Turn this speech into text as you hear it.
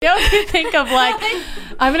you think of like,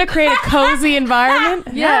 I'm going to create a cozy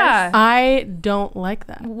environment. Yeah. I don't like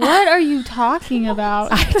that. What are you talking about?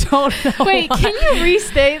 I don't know. Wait, why. can you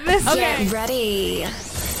restate this? Okay. Get ready.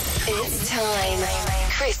 It's time.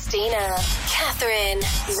 Christina, Catherine,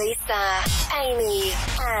 Lisa, Amy,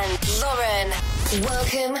 and Lauren.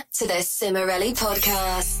 Welcome to the Cimorelli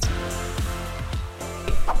podcast.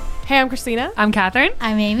 Hey, I'm Christina. I'm Catherine.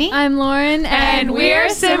 I'm Amy. I'm Lauren, And we're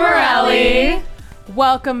Cimorelli.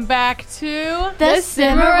 Welcome back to the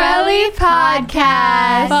Cimorelli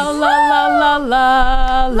podcast. La la la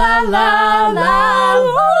la la la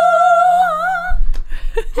la.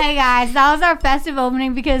 Hey guys, that was our festive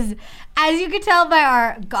opening because, as you can tell by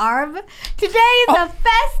our garb, today is a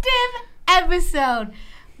festive episode.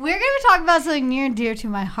 We're going to talk about something near and dear to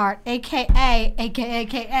my heart, aka,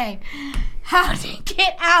 how to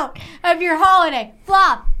get out of your holiday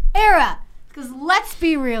flop era. Because let's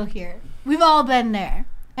be real here. We've all been there.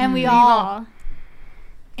 And we all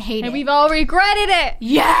hate it. And we've all regretted it.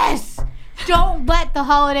 Yes! Don't let the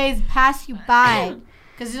holidays pass you by.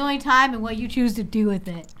 Because there's only time and what you choose to do with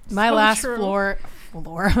it. My last my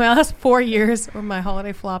last 4 years were my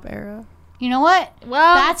holiday flop era. You know what?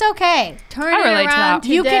 Well, That's okay. turn I it relate to around that.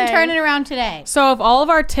 You can today. turn it around today. So if all of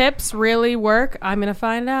our tips really work, I'm going to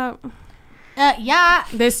find out Yeah.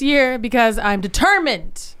 this year because I'm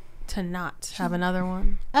determined to not have another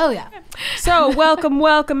one. Oh, yeah. So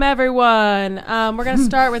welcome everyone. We're going to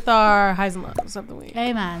start with our highs and lows of the week.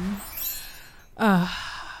 Amen.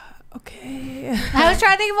 Okay. I was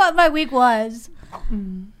trying to think of what my week was.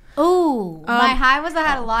 Ooh. My high was I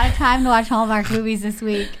had a lot of time to watch Hallmark movies this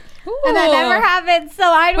week. And that never happened. So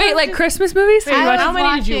I Wait, was like Christmas movies? I was How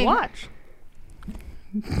many did you watching-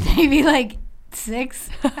 watch? maybe like 6,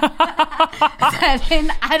 7.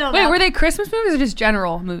 I don't Wait, know. were they Christmas movies or just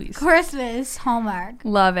general movies? Christmas Hallmark.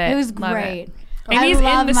 Love it. It was Love great. It. Amy's I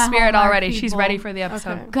love in the my spirit Hallmark already. She's people. ready for the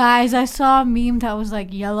episode. Okay. Guys, I saw a meme that was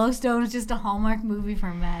like Yellowstone is just a Hallmark movie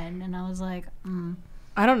for men, and I was like,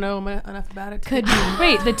 I don't know enough about it. could be.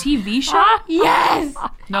 Wait, the TV show? Yes.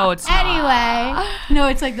 No, it's not. Anyway, no,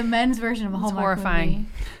 it's like the men's version of a Hallmark horrifying. movie.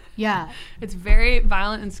 Yeah, It's very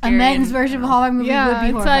violent and a scary. men's and- version of a Hallmark movie would Yeah, be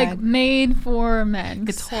it's horrifying. like made for men.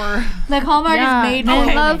 It's horror. Like Hallmark yeah, is made for I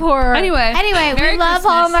women. love horror. Anyway, Anyway, Merry we love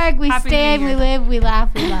Christmas. Hallmark. We Happy stay, New we Year. live, we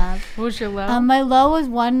laugh, we love. What was your low? My low was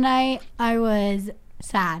one night I was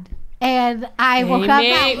sad. And I woke up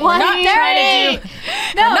Amy, at we're 1:30. not trying to do-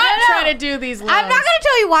 No, We're not no. trying to do these lows. I'm not going to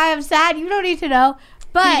tell you why I'm sad. You don't need to know.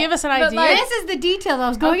 But Can you give us an idea? this is the details. I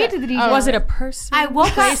was going into the details. Was it a person? I woke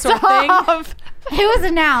up. place, or thing? It was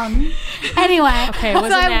a noun. Anyway, Okay, it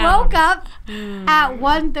was so a I noun. woke up at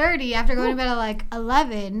 1:30 after going to bed at like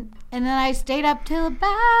 11, and then I stayed up till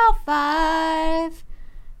about 5,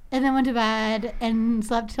 and then went to bed and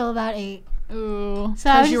slept till about 8. Ooh. So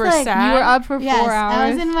I was you just were like, sad? You were up for 4 yes, hours. I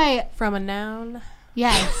was in my From a noun.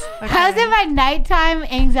 yes, I was in my nighttime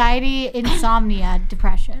anxiety, insomnia,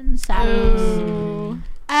 depression, sadness. Ooh.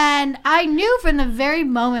 And I knew from the very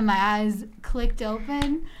moment my eyes clicked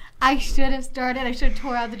open, I should have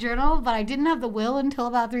tore out the journal, but I didn't have the will until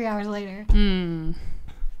about 3 hours later. Mm.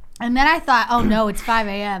 And then I thought, oh no, it's 5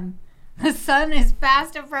 a.m. The sun is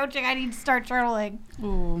fast approaching. I need to start journaling.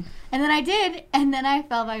 Ooh. And then I did, and then I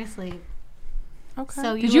fell back asleep. Okay.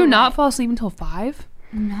 So Did you were not right. fall asleep until 5?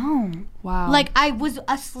 No. Wow. Like, I was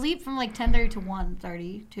asleep from like 10:30 to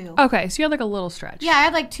 1:30 too. Okay, so you had like a little stretch. Yeah, I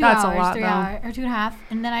had like 2 That's a hours, lot, 3 though. hours, or 2.5.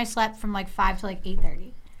 And then I slept from like 5 to like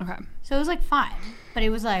 8:30. Okay. So it was like fine. But it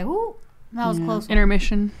was like, ooh, that was close. one.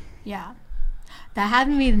 Intermission. Yeah. That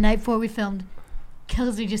happened to me the night before we filmed.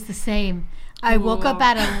 Kills me just the same. I woke up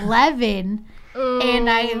at 11 and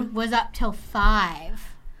I was up till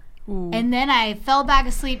 5. Ooh. And then I fell back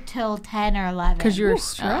asleep till 10 or 11. Because you were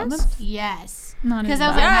stressed? Yes. Not Because as I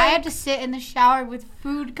was bad. like, I had to sit in the shower with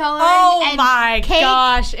food coloring Oh and my cake.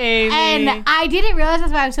 gosh, Amy. And I didn't realize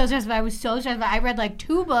that's why I was so stressed, but I was so stressed. But I read like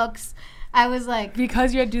 2 books. I was like,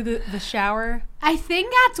 because you had to do the shower. I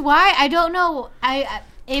think that's why. I don't know.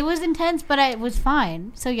 It was intense, but it was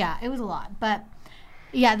fine. So yeah, it was a lot. But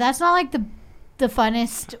yeah, that's not like the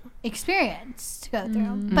funnest experience to go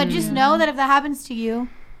through. But just know that if that happens to you,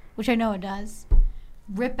 which I know it does,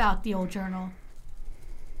 rip out the old journal.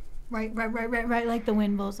 Right, like the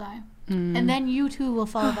wind bullseye. And then you too will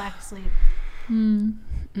fall back asleep.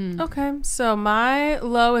 Okay, so my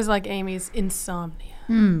low is like Amy's insomnia.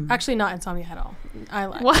 Actually, not insomnia at all. I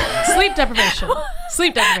lied. Sleep deprivation.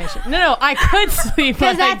 Sleep deprivation. No, I could sleep,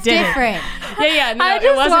 but Because I that's didn't. different. Yeah. No, I it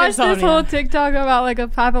just wasn't watched insomnia. this whole TikTok about like a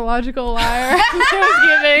pathological liar it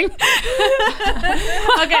was giving.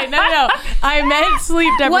 Okay, no. I meant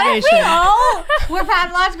sleep What if deprivation. we all were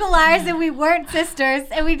pathological liars and we weren't sisters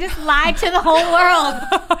and we just lied to the whole world?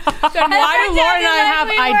 Then why do Lauren and I have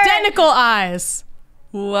We were- identical eyes?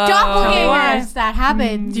 Whoa. Doppelgangers. That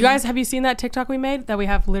happened. Do you guys have you seen that TikTok we made that we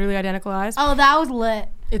have literally identical eyes? Oh, that was lit.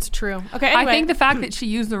 It's true. Okay, anyway. I think the fact that she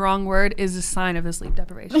used the wrong word is a sign of a sleep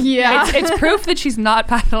deprivation. Yeah. It's proof that she's not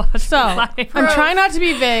pathological. So, lying. I'm trying not to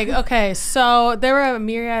be vague. Okay, so there were a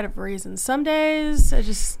myriad of reasons. Some days I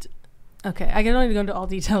just I don't need to go into all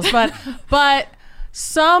details, but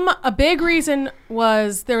a big reason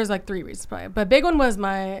was there was like 3 reasons probably, but a big one was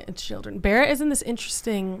my children. Barrett is in this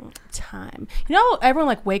interesting time. You know, everyone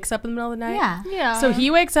like wakes up in the middle of the night. Yeah. Yeah. So he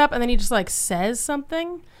wakes up and then he just like says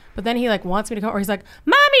something, but then he like wants me to come, or he's like,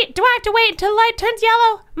 "Mommy, do I have to wait until the light turns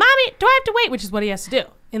yellow? Mommy, do I have to wait?" Which is what he has to do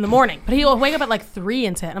in the morning. But he'll wake up at like 3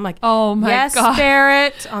 and 10. I'm like, Oh my yes, God.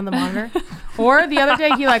 Barrett, on the monitor. Or the other day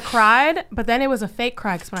he like cried, but then it was a fake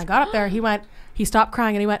cry because when I got up there, he stopped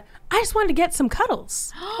crying and he went, "I just wanted to get some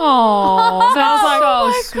cuddles." Oh, So I was like, so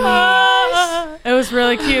 "Oh sweet. my gosh." It was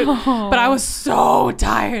really cute, but I was so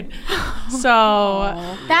tired.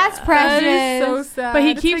 So That's That precious. is so sad. But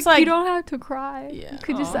he It's keeps, like- you don't have to cry. Yeah. You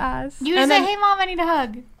could just ask. You And say, then- "Hey, Mom, I need a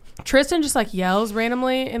hug." Tristan just like yells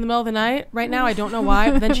randomly in the middle of the night. Right now, I don't know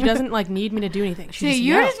why, but then she doesn't like need me to do anything. She So just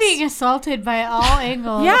you're yells. just being assaulted by all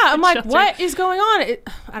angles. Yeah, I'm like, Children. what is going on? I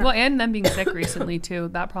don't Well, and them being sick recently too.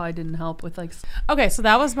 That probably didn't help with like. Okay, so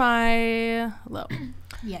that was my low.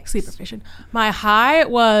 Yikes. Sleep deprivation. My high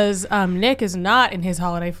was Nick is not in his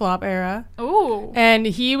holiday flop era. Oh. And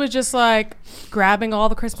he was just like grabbing all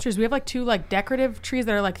the Christmas trees. We have like 2 like decorative trees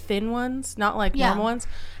that are like thin ones, not like Yeah. normal ones.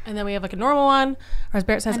 And then we have like a normal one, or as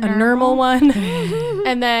Barrett says, a normal? normal one.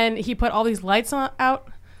 And then he put all these lights on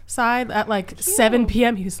outside at like 7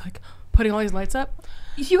 p.m. He was like putting all these lights up.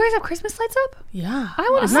 You guys have Christmas lights up? Yeah. I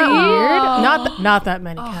wanna Isn't that see. weird? Not that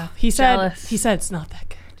many, Kath. He jealous. said it's not that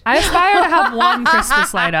good. I aspire to have one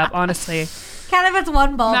Christmas light up. Honestly, Kind of, it's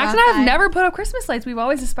one bulb. Max and I have outside. never put up Christmas lights. We've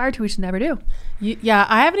always aspired to. We should never do. Yeah,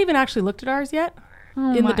 I haven't even actually looked at ours yet Oh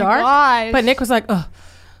in the my dark. gosh. But Nick was like, "Oh,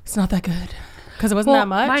 it's not that good," because it wasn't that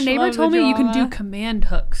much. My neighbor Love the told me you can do drama. command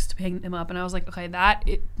hooks to hang them up, and I was like, okay, that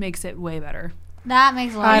it makes it way better. That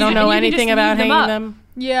makes a lot I of don't And know you can anything just about leave them hanging up. them.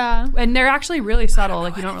 Yeah. And they're actually really subtle.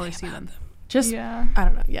 Like you don't really see them. Just Yeah. I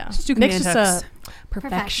don't know. Yeah, Just do Nick's command just hooks. a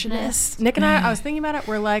perfectionist. Nick and I was thinking about it.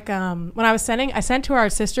 We're like, when I sent to our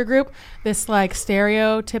sister group this like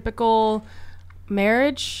stereotypical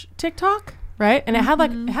marriage TikTok, right? And it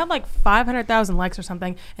had like 500,000 likes or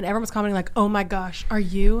something, and everyone was commenting like, "Oh my gosh, are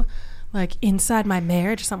you like inside my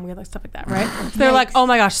marriage?" or something weird, like stuff like that, right? So they're like, "Oh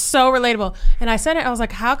my gosh, so relatable." And I sent it. I was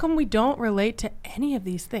like, "How come we don't relate to any of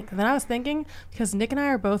these things?" And then I was thinking because Nick and I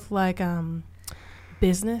are both like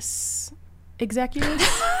business executives.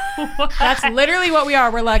 That's literally what we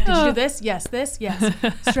are. We're like, "Did you do this? Yes, this, yes.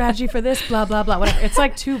 Strategy for this, blah blah blah." Whatever. It's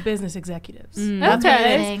like 2 business executives. That's what it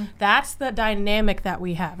Okay. is. That's the dynamic that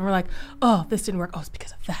we have. And we're like, "Oh, this didn't work. Oh, it's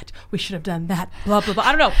because of that. We should have done that." Blah blah blah.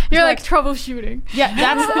 I don't know. You're So, like troubleshooting. yeah,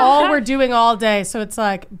 that's all we're doing all day. So it's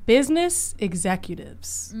like business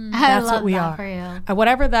executives. I That's love what we that are. for you.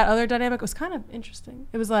 Whatever that other dynamic was kind of interesting.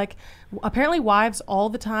 It was like apparently wives all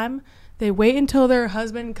the time, they wait until their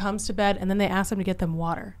husband comes to bed and then they ask them to get them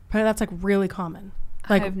water. Apparently that's like really common.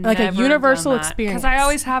 Like I've a never universal done that. experience. Because I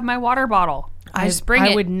always have my water bottle. I just bring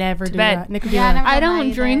it. I would never to do bed. that. Nick would be Yeah, I like, never I done that don't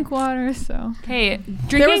either. drink water, so. Hey, was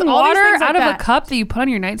drinking all these water things like out of that. a cup that you put on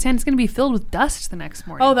your nightstand is going to be filled with dust the next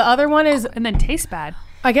morning. oh, the other one is and then taste bad.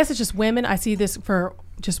 I guess it's just women. I see this for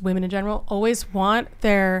just women in general. Always want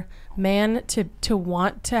their man to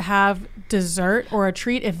want to have dessert or a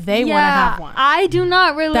treat if they want to have one. I do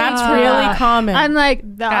not relate. That's to really that. common. I'm like,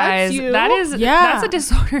 that's Guys, you. that is Yeah. that's a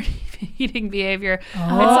disordered eating behavior.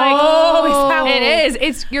 Oh, is that- It is.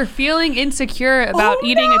 It's you're feeling insecure about Oh,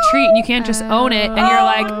 eating a treat and you can't just own it and you're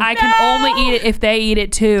like, I can only eat it if they eat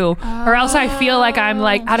it too. Or else I feel like I'm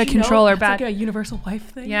like out of You know, control or it's bad. like a universal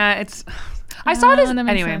wife thing. Yeah, it's I saw this that makes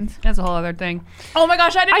anyway. sense. That's a whole other thing. Oh my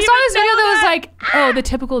gosh, I didn't I even saw this video know that was like, oh, the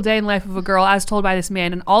typical day in life of a girl as told by this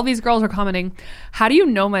man. And all these girls were commenting, how do you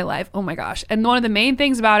know my life? Oh my gosh. And one of the main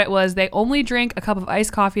things about it was they only drink a cup of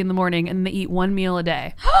iced coffee in the morning and they eat 1 meal a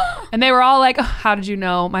day. And they were all like, oh, how did you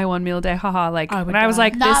know my 1 meal a day? Haha. Like, I would and I was die.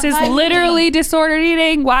 like, Not this is my literally disordered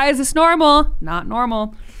eating. Why is this normal? Not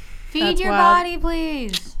normal. Feed That's your wild. body,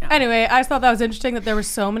 please. Anyway, I just thought that was interesting that there were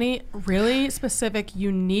so many really specific,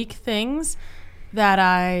 unique things that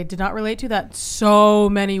I did not relate to that so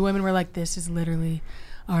many women were like, this is literally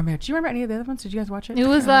our marriage. Do you remember any of the other ones? Did you guys watch it? It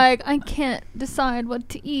was like, I can't decide what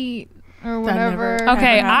to eat. or That whatever. never-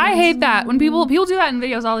 Okay, Never I happens. hate that when people do that in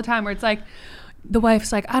videos all the time, where it's like the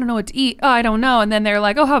wife's like, I don't know what to eat. Oh, I don't know, and then they're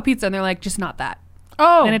like, oh, how pizza, and they're like, just not that.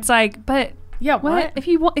 Oh, And it's like, but yeah. what What? if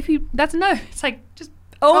you that's enough. It's like just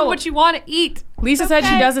own what you want to eat. Lisa said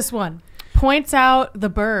she does this one. Points out the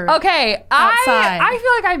bird. Okay, Outside. I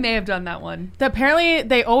feel like I may have done that one. Apparently,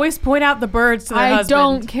 they always point out the birds to their I husband.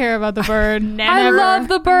 don't care about the bird. I love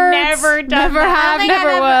the birds. Never done Never that. have, think I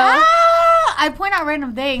never will. I point out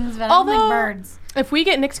random things, but I don't Although, think birds. if we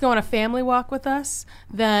get Nick to go on a family walk with us,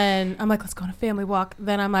 then I'm like, let's go on a family walk.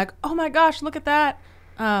 Then I'm like, oh my gosh, look at that.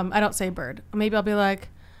 I don't say bird. Maybe I'll be like,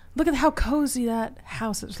 look at how cozy that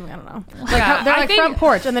house is. I don't know. Like Yeah, they're I like think- front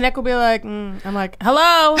porch, and the Nick will be like, I'm like,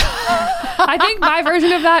 hello. I think my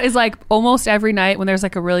version of that is like almost every night when there's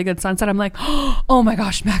like a really good sunset, I'm like, oh my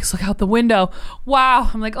gosh, Max, look out the window.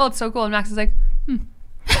 Wow. I'm like, oh, it's so cool. And Max is like,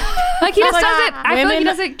 Like he just Like, doesn't. I feel like he women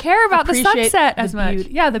doesn't care about the appreciate sunset the as much.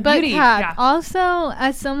 beauty. Yeah, the But beauty. Kat, Yeah. also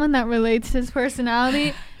as someone that relates to his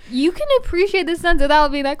personality, you can appreciate the sunset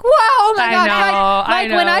without being like, wow, oh my I gosh. know, I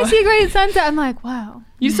Like when I know. see a great sunset, I'm like, wow.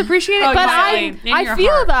 You just appreciate it, Oh, But quietly in I your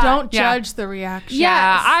feel heart. that. Don't Yeah. judge the reaction.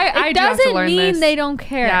 Yeah, Yes. I it do have to doesn't learn mean this. they don't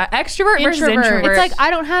care. Yeah, extrovert versus Introvert. introvert. It's like I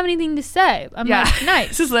don't have anything to say. I'm yeah, like, nice.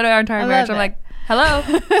 This is literally our entire I marriage. love I'm it. like, hello,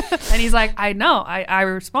 and he's like, I know. I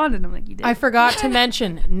responded. I'm like, you did. I forgot to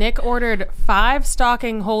mention, Nick ordered 5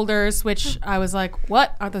 stocking holders, which I was like,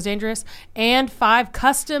 what? Aren't those dangerous? And 5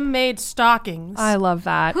 custom-made stockings. I love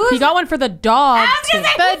that. He got one for the dog. I was gonna too.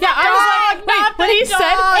 say, But who's yeah, the I was dog, like, not wait, when the he dog?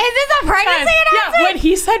 said, Is this a pregnancy yeah, announcement? when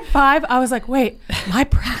he said 5, I was like, wait, am I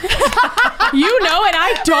pregnant? You know, and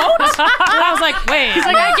I don't. And I was like, wait. He's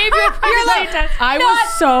like, I gave you a pregnancy test. I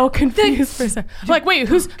was so confused for a second. I'm like, wait,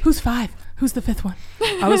 who's 5? Who's the 5th one?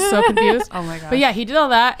 I was so confused. Oh my gosh. But yeah, he did all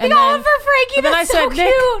that. He And got then, one for Frankie. but then I That's said, so Nick,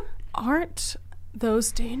 cute. aren't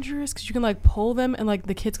those dangerous? Because you can like pull them, and like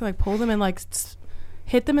the kids can like pull them and like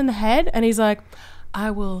hit them in the head. And he's like, I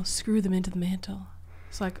will screw them into the mantle.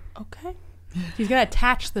 It's like, okay. He's gonna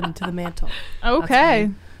attach them to the mantle. Okay.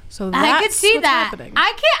 So that's I could see what's that. happening.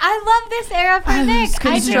 I love this era for Nick.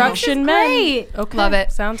 Construction I men. think this is great. Okay, Love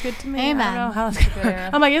it. Sounds good to me. I Amen. don't know how that's gonna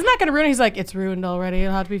I'm like, isn't that gonna ruin it? He's like, it's ruined already.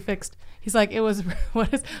 It'll have to be fixed. He's like, it was.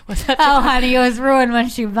 What's that? Oh, honey, it was ruined when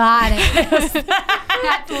she bought it.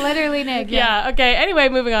 That's literally Nick. Yeah. Okay. Anyway,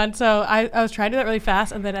 moving on. So I was trying to do that really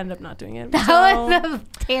fast and then ended up not doing it. That So, was a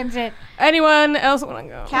tangent. anyone else want to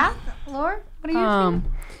go? Kath, Laura, what are you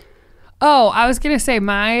Oh, I was gonna say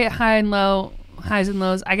my highs and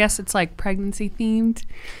lows. I guess it's like pregnancy themed.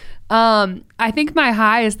 I think my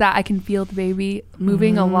high is that I can feel the baby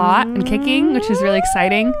moving a lot and kicking, which is really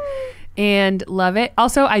exciting, and love it.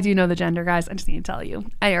 Also, I do know the gender, guys. I just need to tell you.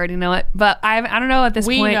 I already know it, but I don't know at this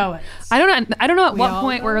We point. know it. I don't know at what all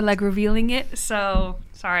point know we're it. like revealing it. So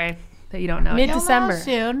sorry that you don't know. Mid- it. December.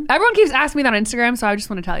 Soon. Everyone keeps asking me that on Instagram, so I just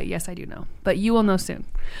want to tell you, yes, I do know, but you will know soon.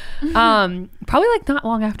 Probably like not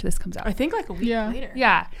long after this comes out. I think like a week later.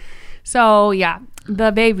 Yeah. So yeah,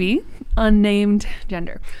 the baby, unnamed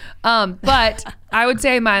gender. But I would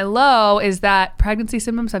say my low is that pregnancy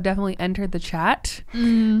symptoms have definitely entered the chat,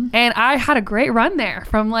 and I had a great run there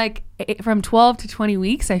from from 12 to 20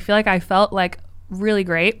 weeks. I feel like I felt like really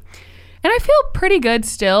great. And I feel pretty good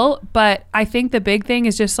still, but I think the big thing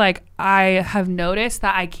is just like I have noticed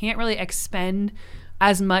that I can't really expend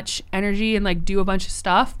as much energy and like do a bunch of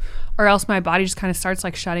stuff, or else my body just kind of starts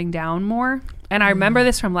like shutting down more. And I remember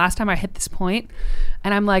this from last time I hit this point,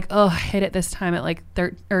 and I'm like, oh, I hit it this time at like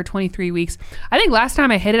 23 weeks. I think last time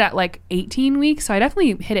I hit it at like 18 weeks, so I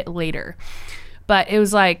definitely hit it later. But it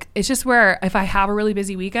was like, it's just where if I have a really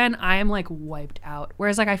busy weekend, I am like wiped out.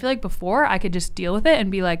 Whereas like I feel like before I could just deal with it and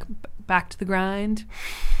be like back to the grind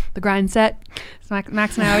set. So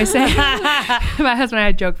Max and I always say, my husband and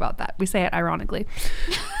I joke about that. We say it ironically.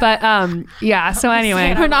 But yeah, so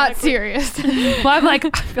anyway. We're not serious. Well, I'm like,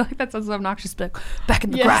 I feel like that sounds so obnoxious, but like, back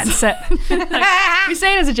in the grind set. Like, we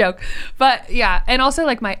say it as a joke. But yeah, and also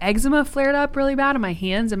like my eczema flared up really bad on my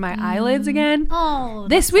hands and my eyelids again. Oh,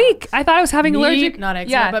 This week, I thought I was having allergic. Not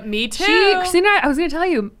eczema, but me too. Christina, I was going to tell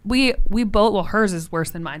you, we both, well, hers is worse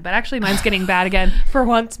than mine, but actually mine's getting bad again. For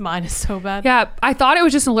once, mine is so bad. Yeah, I thought it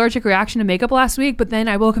was just an allergic reaction to makeup last week, but then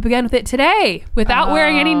I woke up again with it today without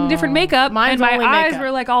wearing any different makeup. Mine's and my only eyes makeup.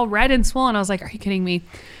 were like all red and swollen. I was like, are you kidding me?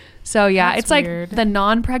 So yeah, That's it's like weird. the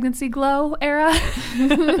non-pregnancy glow era,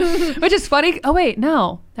 which is funny. Oh wait,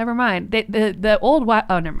 no, never mind. The old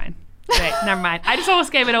oh, never mind. Wait, never mind. I just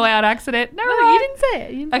almost gave it away on accident. Never No, mind. you didn't say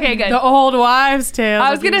it. You didn't Okay, say it. good. The old wives' tale.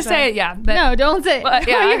 I was gonna say it, yeah. But, No, don't say it. but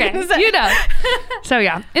yeah, What are okay. gonna say? You know. So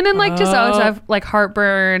yeah, and then like just always Oh. have like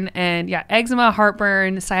heartburn and yeah, eczema,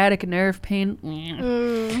 heartburn, sciatic nerve pain,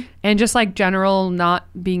 Ooh. and just like general not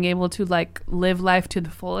being able to like live life to the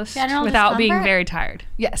fullest General without being discomfort? very tired.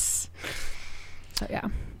 Yes. So yeah,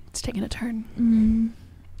 it's taking a turn.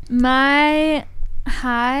 My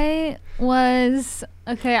high was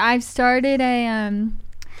okay. I've started a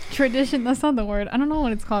tradition. That's not the word. I don't know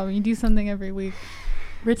what it's called when you do something every week.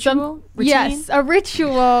 Ritual? Yes, a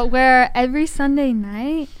ritual where every Sunday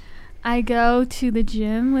night I go to the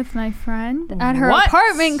gym with my friend at her What?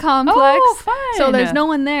 apartment complex. Oh, fun. So there's no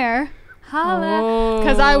one there. Holla.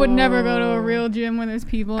 Because I would never go to a real gym when there's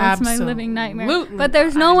people. It's my living nightmare. Absolutely. But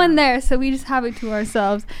there's no one there, so we just have it to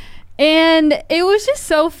ourselves. And it was just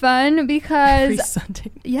so fun Every because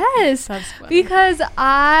Sunday. yes, That's funny. because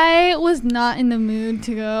I was not in the mood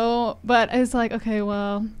to go, but I was like, okay,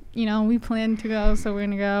 well, you know, we planned to go, so we're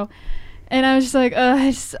gonna go. And I was just like,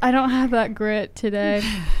 I don't have that grit today.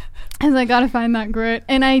 I was like, gotta find that grit,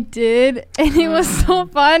 and I did, and it was so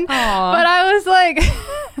fun. Aw. But I was like,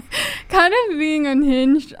 kind of being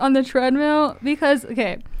unhinged on the treadmill because,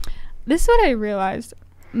 okay, this is what I realized.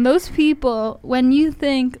 Most people, when you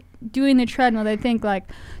think doing the treadmill, they think like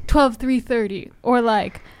 12-3-30 or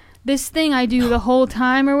like this thing I do the whole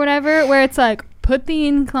time or whatever, where it's like put the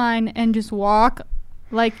incline and just walk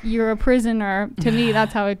like you're a prisoner. To me,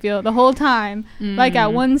 that's how I feel the whole time, like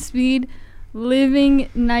at one speed. Living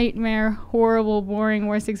nightmare, horrible, boring,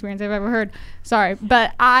 worst experience I've ever heard. Sorry,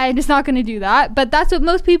 but I'm just not going to do that. But that's what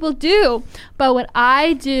most people do. But what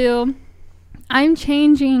I do, I'm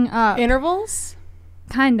changing up. Intervals?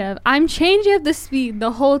 Kind of. I'm changing up the speed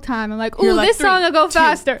the whole time. I'm like, ooh, You're like, this song will go 3, 2,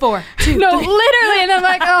 faster. 4, 2, No, 3. literally. And I'm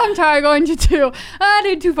like, oh, I'm tired going to 2.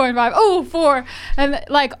 I do 2.5. Oh, 4. And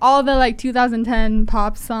like all the like 2010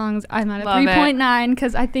 pop songs, I'm at a Love it. 3.9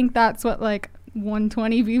 because I think that's what like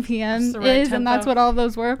 120 BPM That's the right is, and tempo. that's what all of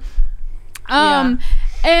those were. Yeah.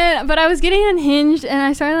 But I was getting unhinged, and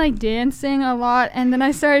I started like dancing a lot, and then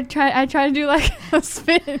I tried to do like a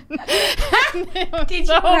spin. Did you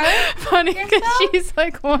so hurt funny because yourself? she's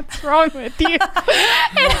like, "What's wrong with you?" and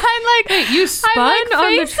I'm like, Wait, you spun like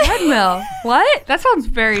on the facing- treadmill. What? That sounds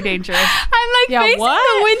very dangerous. I'm like Yeah, facing what?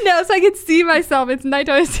 the window so I could see myself. It's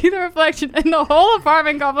nighttime. I see the reflection, and the whole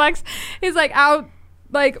apartment complex is like out.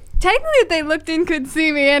 Like technically, if they looked in, could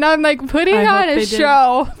see me, and I'm like putting I on hope a they did.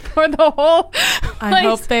 show for the whole. I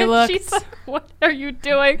hope they And looked. She's like, "What are you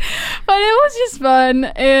doing?" But it was just fun,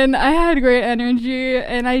 and I had great energy,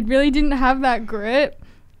 and I really didn't have that grit.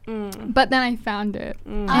 But then I found it,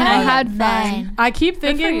 and I had fun. fun. I keep for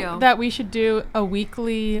thinking you. that we should do a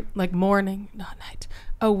weekly, like morning, not night,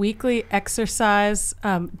 a weekly exercise,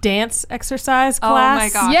 dance exercise Oh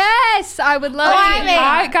class. my gosh. Yes, I would love Oh,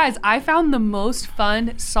 it. Guys, I found the most fun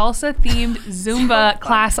salsa themed Zumba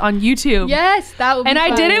class on YouTube. Yes, that would. And be I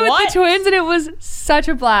fun. did it with What? the twins, and it was such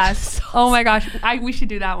a blast. Oh my gosh, we should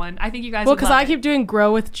do that one. I think you guys. Well, would because love I it. keep doing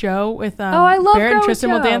Grow with Joe with I love Barrett Grow and with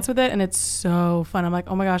Tristan will Joe. dance with it, and it's so fun. I'm like,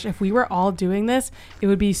 oh my gosh, if we were all doing this, it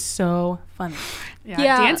would be so fun. Yeah,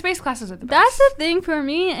 Yeah. dance-based classes are the That's best. the thing for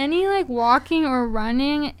me. Any like walking or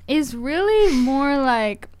running is really more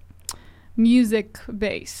like music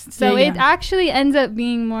based. So Yeah, it yeah. actually ends up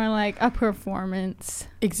being more like a performance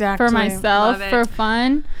Exactly. for myself Love it. for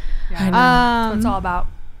fun. Yeah, I know. that's what it's all about.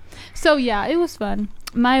 So yeah, it was fun.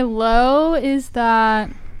 My low is that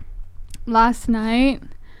last night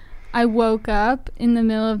I woke up in the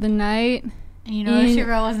middle of the night. You noticed your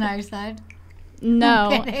girl wasn't on your side? No.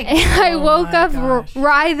 I'm kidding. And I Oh woke my up gosh.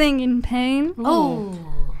 writhing in pain Oh.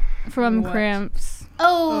 from What? cramps.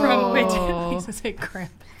 Oh. Wait, did Lisa say Krampus?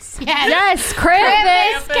 Yes. Yes,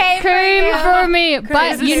 cramps came for me. But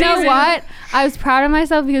Crazy you know season. what? I was proud of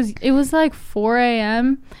myself because it was like 4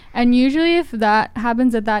 a.m. And usually if that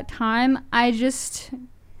happens at that time, I just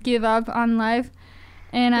give up on life.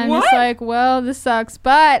 And I'm just What? like, well, this sucks.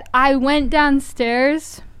 But I went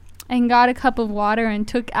downstairs and got a cup of water and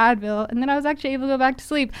took Advil. And then I was actually able to go back to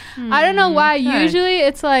sleep. I don't know why. okay. Usually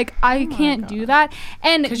it's like I can't do that.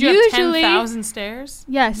 And Because you have usually 10,000 stairs?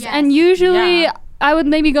 Yes, Yes. and usually Yeah. I would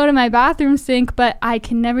maybe go to my bathroom sink, but I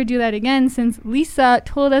can never do that again since Lisa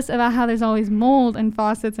told us about how there's always mold in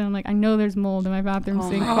faucets, and I'm like, I know there's mold in my bathroom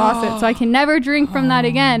sink faucet, so I can never drink from that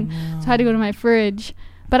again. So I had to go to my fridge.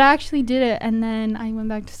 But I actually did it, and then I went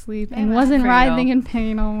back to sleep and Good wasn't for withing you. in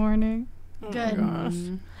pain all morning. Good.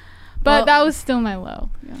 But Well- that was still my low.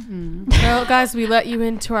 Yeah. Well, guys, we let you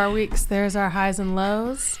into our weeks. There's our highs and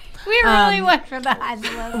lows. We really went for the highs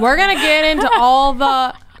and lows. We're going to get into all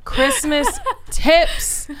the Christmas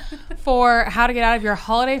tips for how to get out of your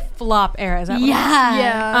holiday flop era. Is that what it is?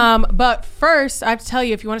 Yeah. But first, I have to tell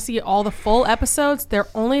you, if you want to see all the full episodes, they're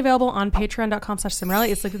only available on patreon.com/Simrelli.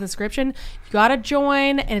 It's linked in the description. You got to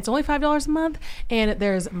join, and it's only $5 a month. And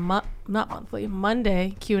there's not monthly,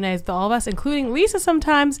 Monday Q&As with all of us, including Lisa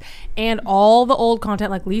sometimes, and all the old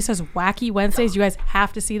content like Lisa's Wacky Wednesdays. You guys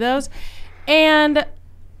have to see those. And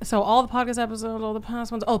so all the podcast episodes, all the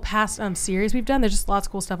past ones, past series we've done, there's just lots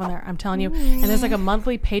of cool stuff on there, I'm telling you. And there's like a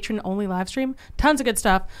monthly patron-only live stream. Tons of good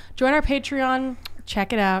stuff. Join our Patreon.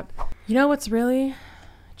 Check it out. You know what's really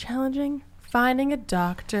challenging? Finding a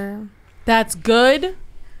doctor that's good,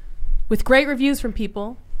 with great reviews from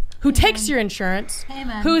people, who takes your insurance,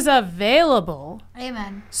 Amen. who's available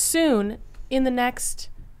Amen. soon in the next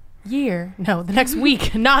year. No, the next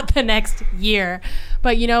week, not the next year.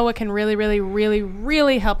 But you know what can really, really, really,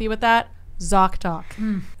 really help you with that?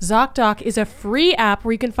 ZocDoc. ZocDoc is a free app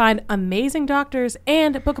where you can find amazing doctors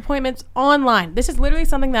and book appointments online. This is literally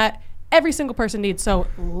something that every single person needs. So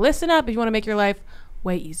listen up if you want to make your life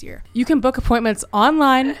way easier. You can book appointments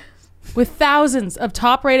online with thousands of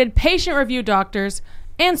top-rated patient-reviewed doctors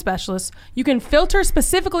and specialists. You can filter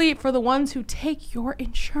specifically for the ones who take your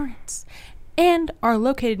insurance and are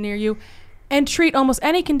located near you, and treat almost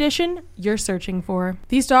any condition you're searching for.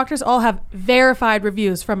 These doctors all have verified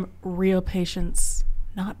reviews from real patients,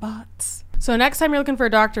 not bots. So next time you're looking for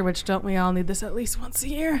a doctor, which don't we all need this at least once a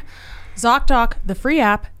year, ZocDoc, the free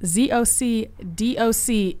app,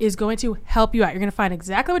 ZocDoc, is going to help you out. You're going to find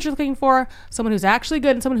exactly what you're looking for, someone who's actually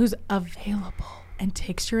good and someone who's available and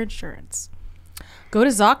takes your insurance. Go to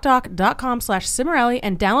ZocDoc.com/Simrelli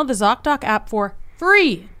and download the ZocDoc app for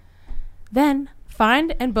free. Then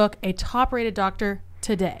find and book a top-rated doctor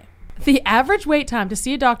today. The average wait time to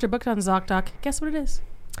see a doctor booked on ZocDoc, guess what it is?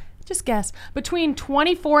 Just guess. Between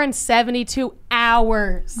 24 and 72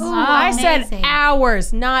 hours. Ooh, I said amazing.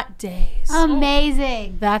 hours, not days.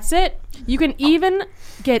 Amazing. That's it. You can even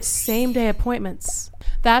get same-day appointments.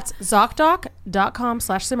 That's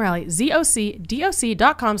ZocDoc.com/Simrelli.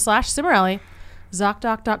 ZocDoc.com/Simrelli.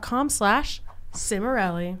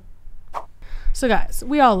 ZocDoc.com/Simrelli. So guys,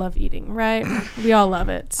 we all love eating, right? We all love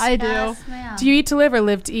it. I do. Yes, ma'am. Do you eat to live or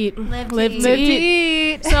live to eat? Live to Live to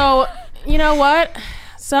eat. So, you know what?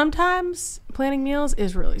 Sometimes planning meals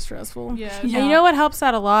is really stressful. Yeah. And you know what helps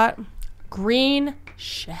that a lot? Green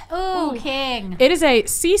Chef. Ooh, king. It is a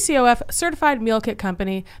CCOF certified meal kit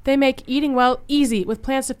company. They make eating well easy with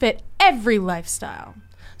plans to fit every lifestyle.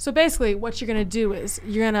 So basically what you're going to do is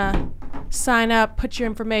you're going to sign up, put your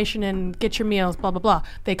information in, get your meals, blah, blah, blah.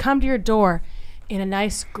 They come to your door in a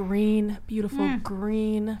nice green, beautiful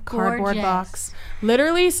green cardboard Gorgeous. box.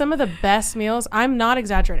 Literally some of the best meals, I'm not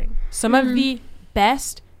exaggerating, some of the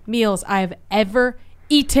best meals I have ever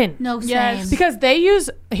eaten. No Yes. same. Because they use,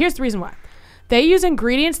 here's the reason why. They use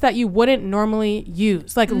ingredients that you wouldn't normally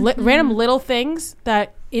use. Like random little things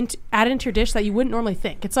that add into your dish that you wouldn't normally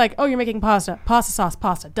think. It's like, oh, you're making pasta sauce,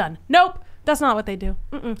 pasta, done. Nope, that's not what they do.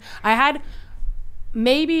 I had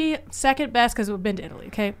maybe second best, because we've been to Italy,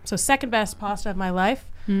 okay? So second best pasta of my life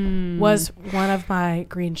was one of my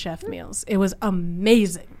Green Chef meals. It was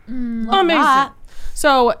amazing. Amazing. that.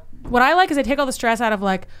 So what I like is they take all the stress out of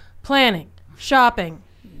like planning, shopping,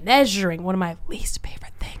 measuring, one of my least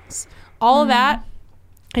favorite things. All of that,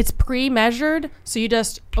 it's pre-measured. So you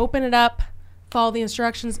just open it up, follow the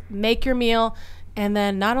instructions, make your meal. And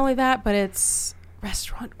then not only that, but it's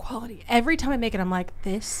restaurant quality. Every time I make it, I'm like,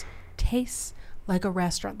 this tastes like a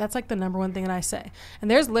restaurant. That's like the number one thing that I say.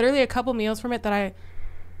 And there's literally a couple meals from it that I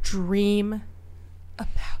dream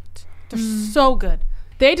about. They're so good.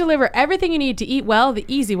 They deliver everything you need to eat well the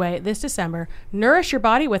easy way this December. Nourish your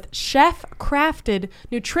body with chef-crafted,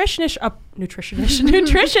 nutritionist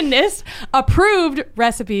approved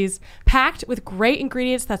recipes packed with great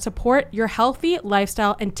ingredients that support your healthy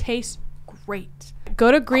lifestyle and taste great. Go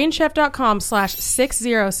to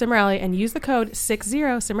greenchef.com/60Simrelli and use the code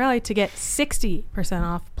 60Simrelli to get 60%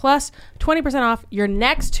 off plus 20% off your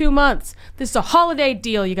next 2 months. This is a holiday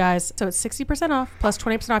deal, you guys. So it's 60% off plus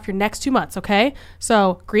 20% off your next 2 months, okay?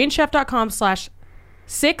 So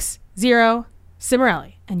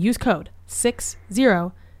greenchef.com/60Simrelli and use code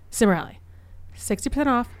 60Simrelli. 60%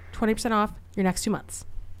 off, 20% off your next 2 months.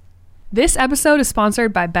 This episode is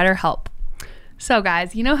sponsored by BetterHelp. So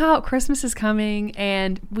guys, you know how Christmas is coming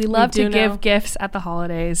and we love to give gifts at the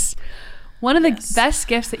holidays. One of the best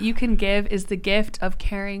gifts that you can give is the gift of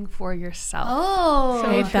caring for yourself. Oh,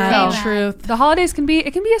 Ain't that the true. truth? The holidays can be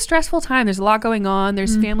a stressful time. There's a lot going on.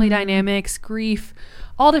 There's family dynamics, grief,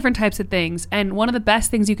 all different types of things. And one of the best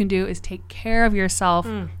things you can do is take care of yourself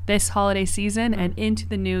this holiday season and into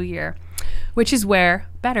the new year. which is where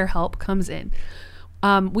BetterHelp comes in.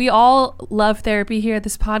 We all love therapy here at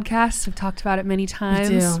this podcast. I've talked about it many times.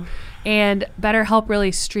 We do. And BetterHelp really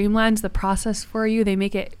streamlines the process for you. They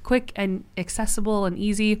make it quick and accessible and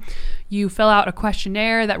easy. You fill out a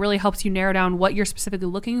questionnaire that really helps you narrow down what you're specifically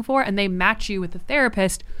looking for, and they match you with a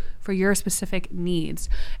therapist for your specific needs.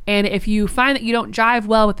 And if you find that you don't jive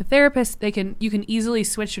well with the therapist, you can easily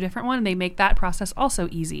switch to a different one, and they make that process also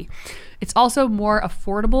easy. It's also more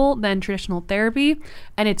affordable than traditional therapy,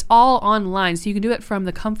 and it's all online, so you can do it from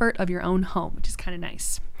the comfort of your own home, which is kind of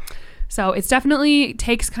nice. So it's definitely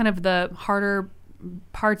takes kind of the harder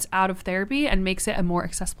parts out of therapy and makes it a more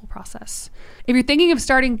accessible process. If you're thinking of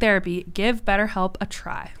starting therapy, give BetterHelp a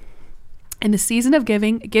try. In the season of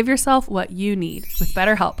giving, give yourself what you need with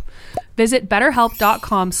BetterHelp. Visit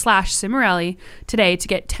betterhelp.com/Cimorelli today to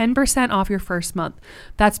get 10% off your first month.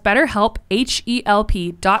 That's BetterHelp,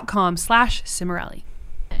 HELP.com/Cimorelli.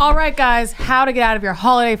 All right, guys, how to get out of your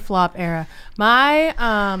holiday flop era. My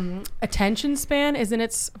attention span is in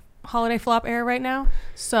its holiday flop era right now.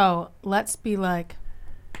 So let's be like,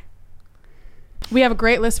 we have a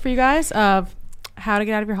great list for you guys of how to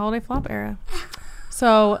get out of your holiday flop era.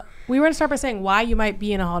 So we were going to start by saying why you might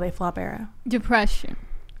be in a holiday flop era. Depression.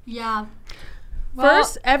 Yeah.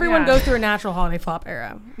 First, everyone yeah. goes through a natural holiday flop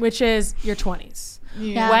era, which is your 20s.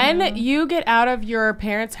 Yeah. When you get out of your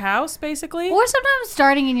parents' house, basically. Or sometimes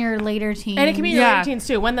starting in your later teens. And it can be your Yeah. late teens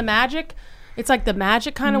too. When the magic, it's like the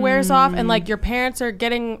magic kind of wears off, and like your parents are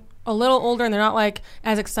getting a little older and they're not like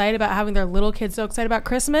as excited about having their little kids so excited about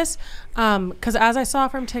Christmas. Because as I saw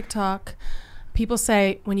from TikTok, people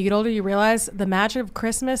say when you get older, you realize the magic of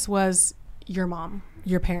Christmas was your mom,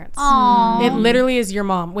 your parents. Aww. It literally is your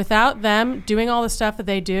mom. Without them doing all the stuff that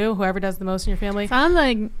they do, whoever does the most in your family. Sounds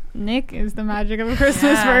like Nick is the magic of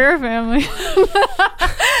Christmas for your family.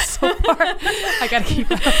 So far, I gotta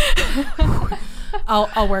keep up.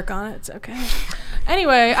 I'll work on it. It's okay.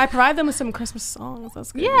 Anyway, I provide them with some Christmas songs.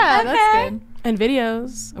 That's good. Yeah, that's Okay. good. And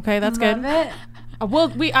videos. Okay, that's Love good. it.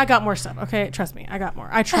 I got more stuff. Okay, trust me, I got more.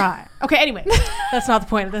 I try. Okay, anyway, that's not the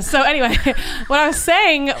point of this. So anyway, what I was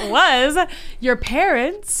saying was your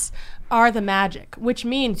parents are the magic, which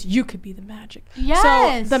means you could be the magic. Yes.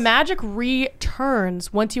 So the magic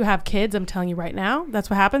returns once you have kids. I'm telling you right now, that's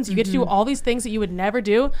what happens. You get to do all these things that you would never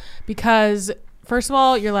do because first of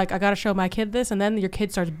all, you're like, I got to show my kid this. And then your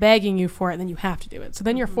kid starts begging you for it. And then you have to do it. So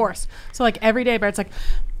then you're forced. So like every day, Barrett's like,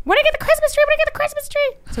 when do I get the Christmas tree? When do I get the Christmas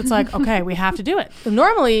tree? So it's like, okay, we have to do it. So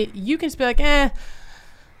normally you can just be like, I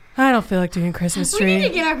don't feel like doing a Christmas We tree. need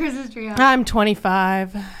to get our Christmas tree up. I'm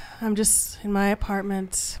 25. I'm just in my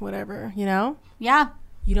apartment, whatever, you know? Yeah.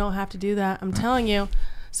 You don't have to do that. I'm telling you.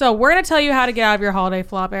 So we're going to tell you how to get out of your holiday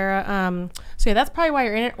flop era. So yeah, that's probably why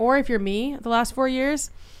you're in it. Or if you're me the last 4 years,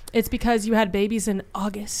 it's because you had babies in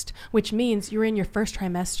August, which means you were in your first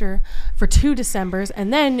trimester for 2 Decembers.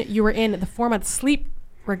 And then you were in the 4-month sleep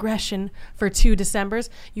regression for 2 Decembers.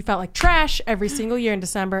 You felt like trash every single year in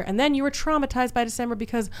December. And then you were traumatized by December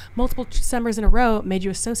because multiple Decembers in a row made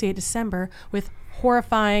you associate December with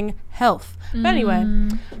horrifying health. But anyway,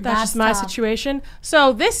 that's just my tough. situation.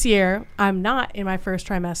 So this year, I'm not in my first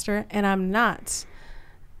trimester, and I'm not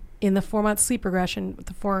in the 4-month sleep regression with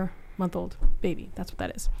the 4-month-old baby. That's what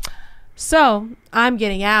that is. So I'm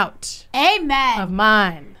getting out Amen. of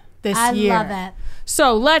mine this year. I love it.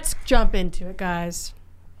 So let's jump into it, guys.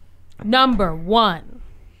 Number 1,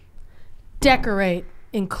 decorate,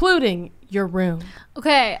 including your room.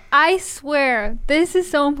 Okay, I swear this is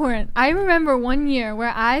so important. I remember one year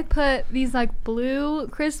where I put these like blue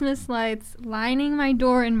Christmas lights lining my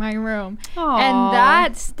door in my room. Aw. And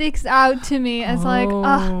that sticks out to me as like,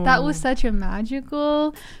 oh, that was Oh. such a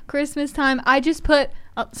magical Christmas time. I just put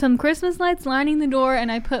some Christmas lights lining the door,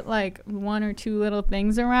 and I put like 1 or 2 little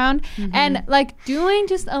things around. And like doing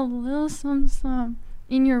just a little something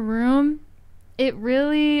in your room, it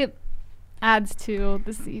really adds to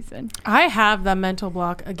the season. I have the mental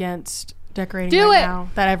block against decorating Do right it. now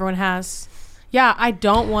that everyone has. Yeah, I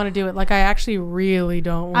don't want to do it. Like, I actually really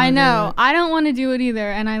don't want to I do know. it. I don't want to do it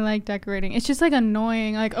either, and I like decorating. It's just like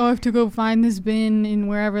annoying. Like, oh, I have to go find this bin in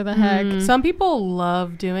wherever the heck. Some people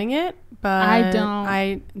love doing it, but I don't.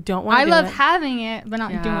 I don't want to I do love it. having it, but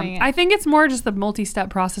not Yeah. doing it. I think it's more just the multi-step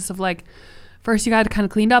process of like, first you got to kind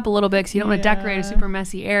of clean up a little bit because you don't want to decorate a Yeah. super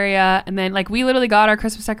messy area. And then like we literally got our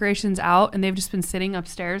Christmas decorations out and they've just been sitting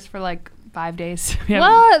upstairs for like 5 days. We haven't-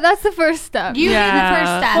 Well, that's the first step. You Yeah. did the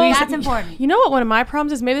first step. Well, That's important. You know what one of my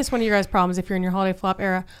problems is? Maybe this is one of your guys' problems if you're in your holiday flop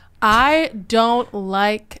era. I don't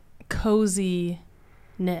like coziness.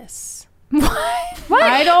 What?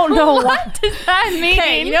 I don't know what. What does that mean?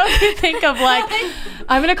 Okay, you know if you think of like,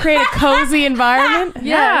 I'm going to create a cozy environment?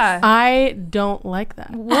 Yeah. I don't like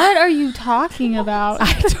that. What are you talking about?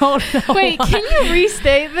 I don't know. Wait, why. can you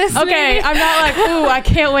restate this? Okay, maybe? I'm not like, ooh, I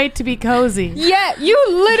can't wait to be cozy. Yeah, you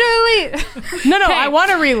literally. No, Okay, I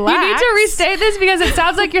want to relax. You need to restate this because it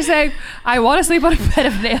sounds like you're saying, I want to sleep on a bed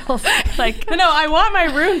of nails. Like, No, I want my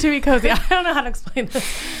room to be cozy. I don't know how to explain this.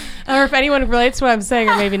 Or if anyone relates to what I'm saying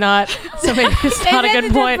or maybe not. So maybe it's not a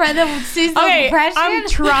good point. The seasonal Okay, depression. I'm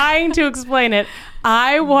trying to explain it.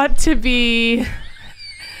 I want to be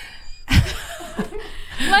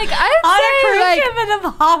Like, on a I'd cruise say, ship in the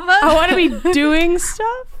Bahamas. I want to be doing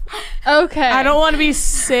stuff. okay. I don't want to be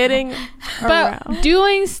sitting But around.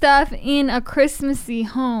 doing stuff in a Christmassy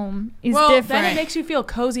home is Well, different. then it makes you feel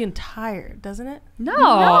cozy and tired, doesn't it?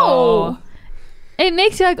 No. It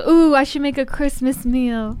makes you like, ooh, I should make a Christmas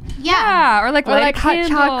meal. Yeah, or like Or light like a hot candle.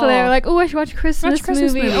 chocolate. Or like, oh, I should watch a Christmas,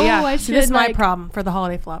 Christmas movie, Oh, yeah. I See, should this is my like. problem for the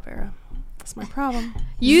holiday flop era. That's my problem.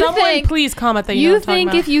 You Someone think please comment that you know you what I'm talking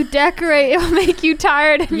think if you decorate, it will make you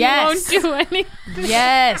tired and Yes. you won't do anything. about.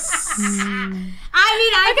 Yes.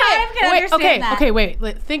 I kind of can understand that.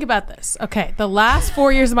 Wait. Think about this. Okay, the last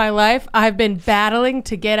 4 years of my life, I've been battling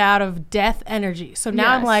to get out of death energy. So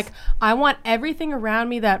now I'm Yes. like, I want everything around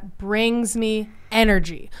me that brings me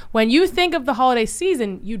energy. When you think of the holiday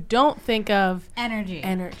season, you don't think of Energy.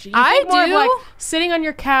 energy. You I think more do. of like sitting on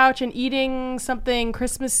your couch and eating something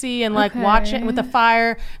Christmassy and like Okay. watching with the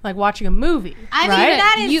fire, like watching a movie. I mean, right?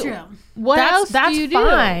 that is You- true. What else that's do you do?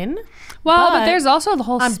 fine. Well, but But there's also the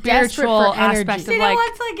whole I'm desperate spiritual for energy. aspect You of know like.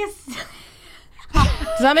 what's like a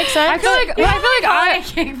Does that make sense? I feel like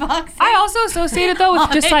kickboxing. I also associate it though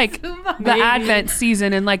with just like Zumba. the Maybe. Advent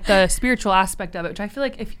season and like the spiritual aspect of it, which I feel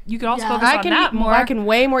like if you could also Yeah. focus on that more. I can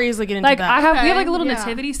way more easily get into like that. we have Okay, like a little yeah.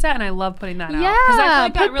 nativity set, and I love putting that out Yeah, because I feel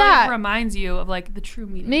like that put really that. reminds you of like the true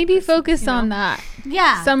meaning. of Maybe Christmas, focus you know? on that.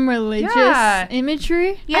 Yeah. Some religious Yeah.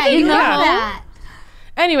 imagery. Yeah, think you know yeah. that.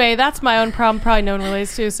 Anyway, that's my own problem. Probably no one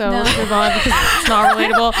relates to, so No. let's move on because it's not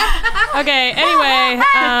relatable. Okay,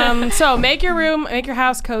 anyway, so make your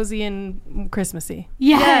house cozy and Christmassy.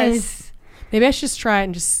 Yes. Maybe I should just try it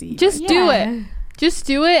and just see. Just do Yeah. it. Just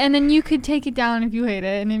do it, and then you could take it down if you hate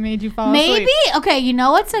it and it made you fall Maybe. asleep. Okay, you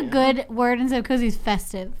know what's a good word instead of cozy is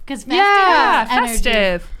festive. Because festive Yeah, is energy.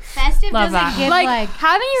 festive. Festive Love doesn't that. give Like, like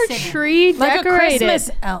having your sitting. tree like a decorated.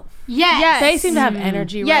 Christmas elf. yes. Yes. They seem to have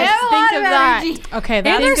energy, Yes. right? They have a think lot of of that. energy. Okay,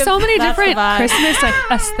 that's And there's so many that's the different vibe. Christmas like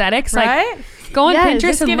aesthetics. Like right? go on Yes, Pinterest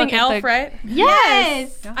Just and giving look at elf, the, right?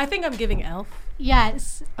 Yes. I think I'm giving elf.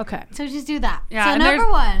 Yes. Okay, So just do that. Yeah, So and number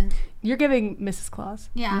there's- one. you're giving Mrs. Claus.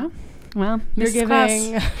 Yeah. Well, You're Mrs. giving.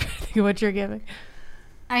 Claus. Think of what you're giving.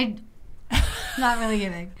 I not really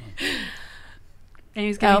giving. And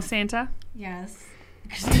he's giving Elf. Santa. Yes.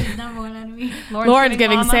 Christine's number one enemy. Lauren's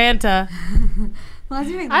giving Mama. Santa. Lauren's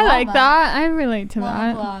giving I like Mama. that. I relate to Mama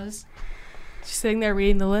that. Claus. She's sitting there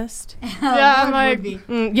reading the list. Yeah, I'm Lauren like-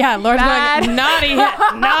 would be. Yeah, Lauren's Bad. going naughty,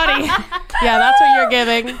 naughty. Yeah, that's what you're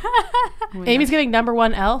giving. Amy's giving number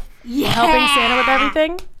one elf, Yeah. helping Santa with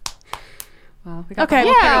everything. Well, we got Okay, the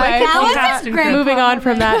well, Yeah, anyway, I could That see was that. a great Moving on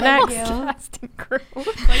from that compliment. next. Thank you. Casting crew.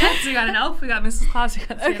 Well, yes, we got an elf. We got Mrs. Claus. We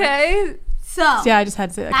got Santa. Okay. So, Yeah, I just had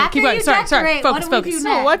to say that. Okay, after keep going. you Sorry, decorate, focus, what do we focus. do So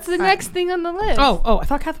next? what's the Right. next thing on the list? Oh, I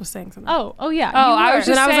thought Kath was saying something. yeah. Oh, you I were. was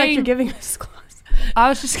Then just I was like, saying- you're giving Mrs. Claus. I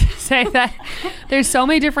was just gonna say that there's so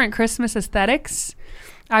many different Christmas aesthetics.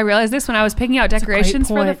 I realized this when I was picking out a great decorations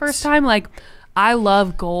for the point. first time. Like, I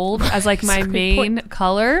love gold as like my That's a great main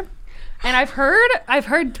color. And I've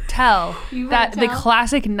heard tell You've that heard the tell?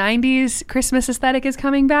 classic '90s Christmas aesthetic is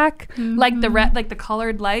coming back, like the like the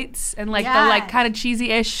colored lights and like the like Yes. kind of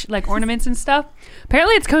cheesy-ish like ornaments and stuff.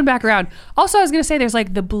 Apparently, it's coming back around. Also, I was gonna say there's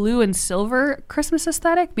like the blue and silver Christmas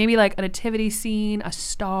aesthetic, maybe like a nativity scene, a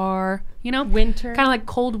star, you know, Winter. kind of like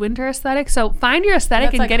cold winter aesthetic. So find your aesthetic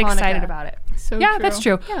That's and like get excited Hanukkah. about it. So Yeah, that's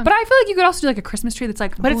true. Yeah. But I feel like you could also do like a Christmas tree that's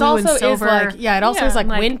like But it's blue also and silver. is like, yeah, it also is like,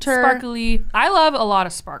 and, winter. sparkly. I love a lot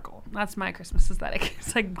of sparkle. That's my Christmas aesthetic.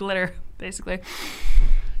 It's like glitter, basically.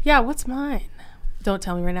 Yeah, what's mine? Don't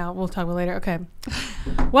tell me right now. We'll talk about it later. Okay.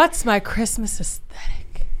 What's my Christmas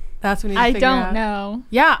aesthetic? That's what we need to I figure don't out. know.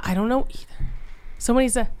 Yeah, I don't know either. Someone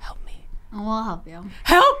needs to help me. We'll help you.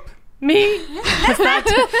 Help me.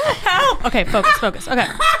 Help. Okay, focus. Okay.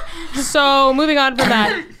 So moving on from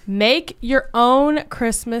that, make your own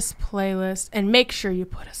Christmas playlist and make sure you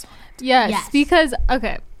put us on it. Yes, Yes. because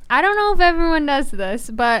okay, I don't know if everyone does this,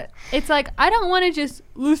 but it's like I don't want to just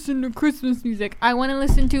listen to Christmas music. I want to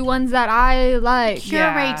listen to ones that I like.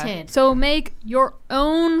 Curated. So make your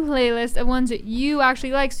own playlist of ones that you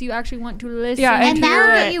actually like, so you actually want to listen. Yeah, And to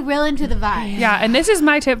that'll it. get you real into the vibe. Yeah, and this is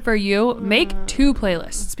my tip for you. Make 2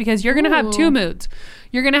 playlists because you're going to have 2 moods.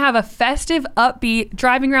 You're going to have a festive, upbeat,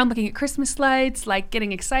 driving around looking at Christmas lights, like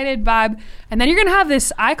getting excited vibe. And then you're going to have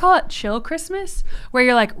this, I call it chill Christmas, where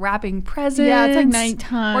you're like wrapping presents. Yeah, it's like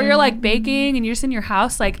nighttime. Or you're like baking and you're just in your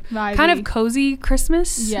house, like Vibey. kind of cozy Christmas.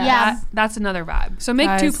 Yeah. Yes. That's another vibe. So make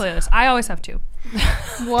Guys. 2 playlists. I always have 2.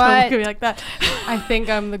 Don't look What? at me like that. I think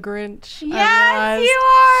I'm the Grinch. I Yes, realized. you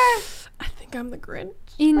are. I think I'm the Grinch.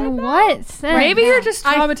 In what sense? Maybe you're just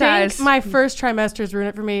I traumatized. think my first trimesters ruined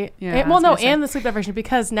it for me. Yeah, And- I well, was no, gonna say. and the sleep deprivation,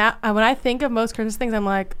 because now when I think of most Christmas things, I'm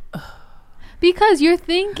like, Because you're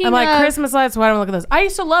thinking I'm like of, Christmas lights. Why don't I look at those? I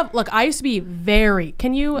used to love. Look, I used to be very.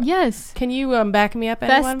 Can you Yes. back me up?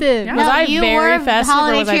 Anyone? Festive. Yeah. Was I you very were festive or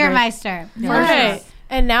holiday was I very- cheermeister. Okay.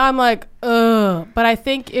 And now I'm like, ugh. But I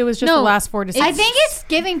think it was just No, the last 4 to 6. I think it's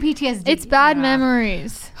giving PTSD. It's bad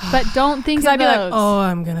memories, but don't think of I'd be like, those. oh,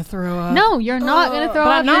 I'm gonna throw up. No, you're not gonna throw But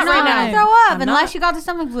up. I'm not You're right now. Not throw up I'm unless not. you got the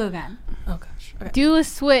stomach flu again. Oh gosh. Okay. Do a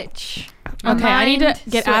switch. A Okay. I need to mind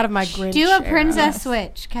get out of my switch. Grinch. Do a era. princess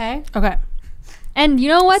switch, okay? Okay. And you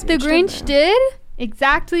know what the Switch Grinch over. did?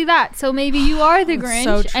 Exactly that. So maybe you are the That's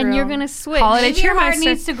Grinch so and you're true. gonna switch. Holiday Maybe your heart cheermeister.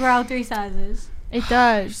 needs to grow 3 sizes. It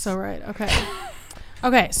does. So right. Okay.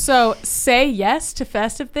 Okay. So say yes to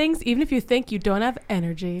festive things, even if you think you don't have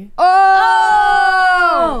energy.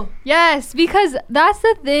 Oh! Yes, because that's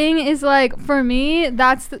the thing is like for me,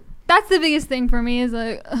 that's the biggest thing for me is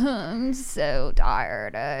like I'm so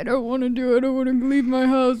tired. I don't want to do it. I don't want to leave my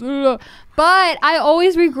house. But I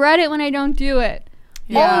always regret it when I don't do it.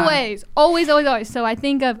 Yeah. Always. So I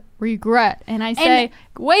think of regret and I say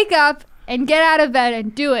wake up and get out of bed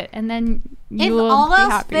and do it, and then you If will all be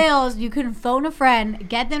else happy. fails, you can phone a friend,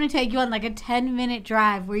 get them to take you on like a 10-minute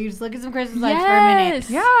drive where you just look at some Christmas lights for a minute.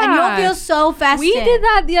 Yes. And you'll feel so festive. We did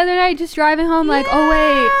that the other night, just driving home. Like, oh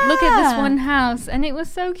wait, look at this Yeah. one house, and it was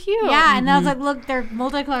so cute. Yeah, and I was like, look, their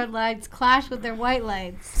multicolored lights clash with their white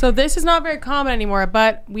lights. So this is not very common anymore,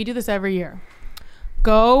 but we do this every year.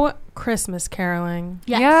 Go Christmas caroling.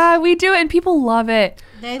 Yes. Yeah, we do it, and people love it.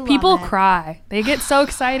 They love People it. cry. They get so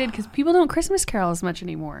excited because people don't Christmas carol as much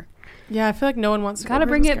anymore. Yeah, I feel like no one wants to. Gotta go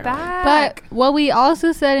bring Christmas it caroling. back. But what we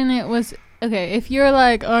also said in it was, okay, if you're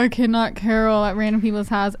like, oh, I cannot carol at random people's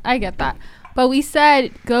house, I get that. But we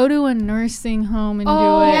said go to a nursing home and do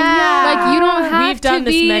it. yeah. Like you don't have We've done to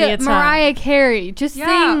this be many a time. Mariah Carey. Just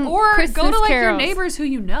sing or Christmas go to like carols. your neighbors who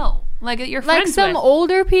you know, like at your Like friends some with.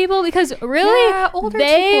 older people, because really Yeah, older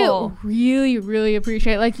they people. really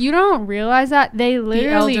appreciate. Like you don't realize that they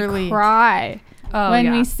literally elderly. cry Oh, when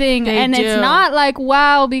yeah. we sing, They and do. it's not like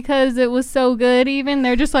wow because it was so good. Even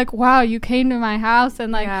they're just like wow, you came to my house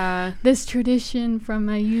and like Yeah. this tradition from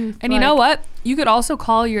my youth. And you know what? You could also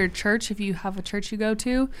call your church if you have a church you go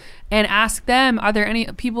to and ask them, are there any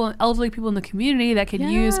people, elderly people in the community that could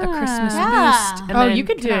use a Christmas Yeah. boost? And Oh, then you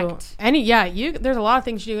could connect. do any. Yeah, there's a lot of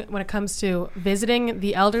things you do when it comes to visiting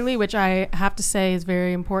the elderly, which I have to say is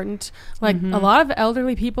very important. Like a lot of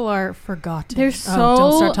elderly people are forgotten. They're don't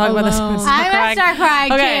start talking about this. alone. I'm I'm gonna start crying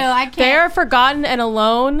too. I can't. They're forgotten and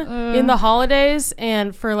alone in the holidays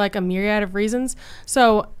and for like a myriad of reasons.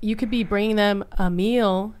 So you could be bringing them a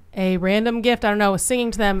meal, a random gift, I don't know,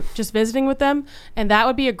 singing to them, just visiting with them. And that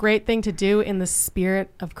would be a great thing to do in the spirit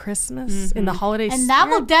of Christmas, in the holiday and that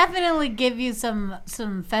will spirit. definitely give you some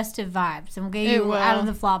festive vibes and will get you will. out of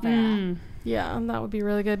the flop era. Yeah, that would be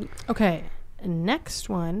really good. Okay, next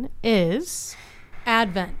one is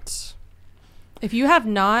Advent. If you have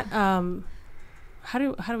not, how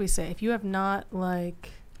do we say? If you have not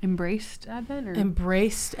like Embraced Advent? Or?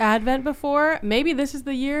 embraced Advent before, maybe this is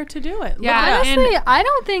the year to do it. Look Yeah, it up. and- honestly, I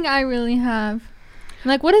don't think I really have.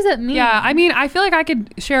 Like, what does it mean? Yeah, I mean, I feel like I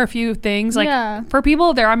could share a few things. Like, Yeah. for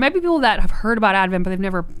people, there might be people that have heard about Advent, but they've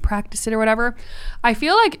never practiced it or whatever. I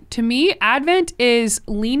feel like, to me, Advent is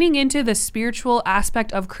leaning into the spiritual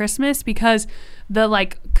aspect of Christmas because the,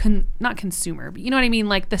 like, not consumer, but you know what I mean?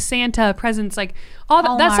 Like, the Santa presents, like, all that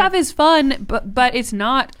Hallmark. stuff is fun, but it's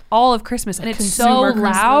not all of Christmas. And it's so Consumer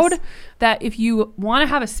loud Christmas. that if you want to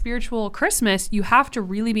have a spiritual Christmas, you have to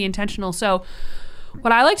really be intentional. So,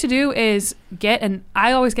 What I like to do is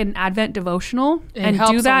I always get an Advent devotional and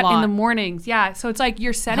helps do a that in lot. the mornings. Yeah. So it's like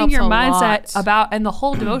you're setting Helps your a mindset lot. and the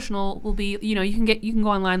whole devotional will be, you know, you can go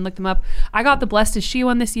online and look them up. I got the Blessed is She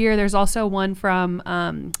one this year. There's also one from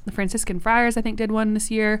the Franciscan Friars, I think, did one this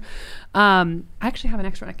year. I actually have an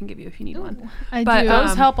extra one I can give you if you need one. I But, do.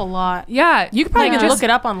 Those help a lot. Yeah. You could probably like, even just- look it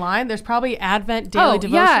up online. There's probably Advent daily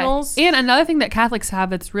devotionals. Yeah. And another thing that Catholics have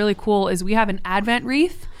that's really cool is we have an Advent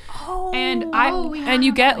wreath. And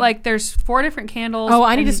you get like there's 4 different candles. Oh,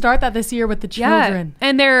 I need to and- start that this year with the children. Yeah,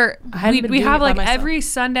 and haven't been we doing have it by like myself. every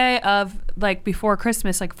Sunday of like before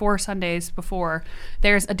Christmas, like 4 Sundays before,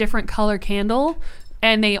 there's a different color candle,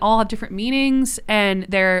 and they all have different meanings,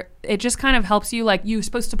 and it just kind of helps you. Like you're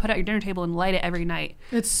supposed to put out your dinner table and light it every night.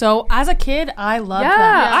 It's so, as a kid, I loved Yeah,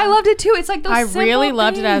 that. I loved it too. It's like those. I simple really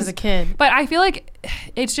loved it as a things. kid. But I feel like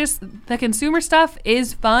it's just the consumer stuff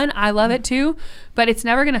is fun. I love it too, but it's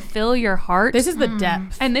never gonna fill your heart. This is the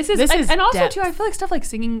depth. And this is and also too, I feel like stuff like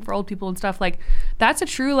singing for old people and stuff like that's a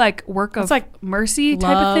true like work of It's like mercy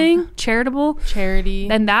type love. of thing, charitable. Charity.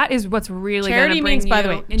 And that is what's really Charity gonna bring means, by the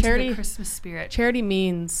you way, into charity- the Christmas spirit. Charity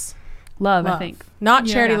means Love, love. I think. Not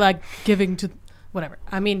charity Yeah. like giving to whatever.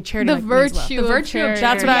 I mean charity the like means love. virtue, The of virtue of charity.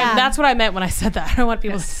 That's what Yeah. that's what I meant when I said that. I don't want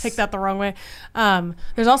people Yes. to take that the wrong way.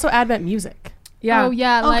 There's also Advent music. Yeah. Oh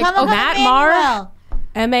yeah, Oh, like come on, Matt come Maher. Emmanuel.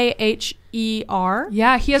 Maher.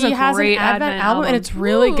 Yeah, he has a great an Advent album, and it's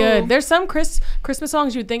really Ooh. good. There's some Christmas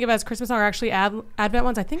songs you would think of as Christmas song are actually Advent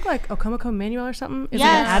ones. I think like Okomoko Emmanuel or something is like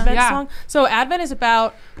Yes. an Advent Yeah. song. So Advent is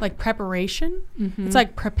about like preparation. It's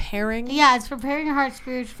like preparing Yeah, it's preparing your heart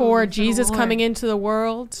spiritually for the Jesus Lord. coming into the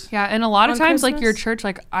world. Yeah, and a lot of on times, like your Christmas? church,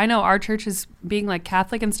 like I know our church is being like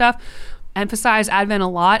Catholic and stuff, emphasize Advent a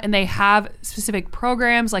lot, and they have specific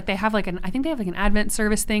programs. Like they have like I think they have like an Advent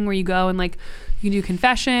service thing where you go and like you can do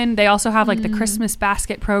confession. They also have like the Christmas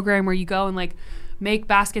basket program where you go and like make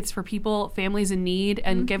baskets for people, families in need,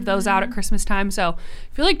 and give those out at Christmas time. So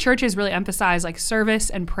I feel like churches really emphasize like service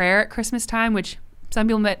and prayer at Christmas time, which some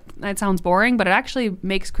people that sounds boring, but it actually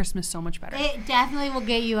makes Christmas so much better. It definitely will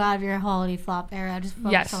get you out of your holiday flop era. Just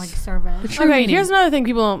focus Yes. on like service. True Okay, meaning. here's another thing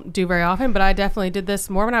people don't do very often, but I definitely did this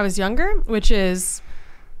more when I was younger, which is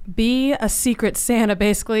be a secret Santa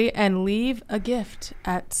basically and leave a gift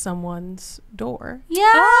at someone's door. Yeah.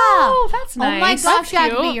 Oh, that's Oh my nice. gosh, That's you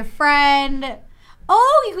could be cute. your friend.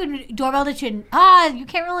 Oh, you could doorbell that you. You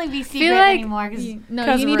can't really be secret feel like anymore because no,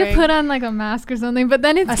 'Cause you need Ring. to put on like a mask or something. But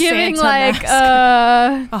then it's A giving Santa like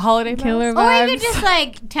mask. A holiday killer mask? Or you could vibes. just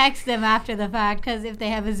like text them after the fact because if they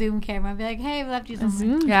have a Zoom camera, be like, "Hey, we left you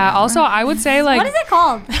something." Zoom. Yeah. Also, I would say like What is it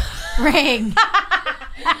called? Ring.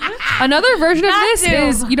 another version of Not this Zoom.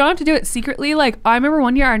 is you don't have to do it secretly. Like I remember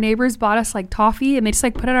one year our neighbors bought us like toffee and they just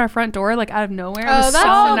like put it at our front door like out of nowhere. It Oh, was that's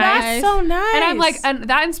so so nice. nice. So nice. And I'm like, and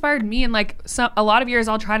that inspired me. And like, a lot of years,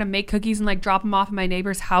 I'll try to make cookies and like drop them off at my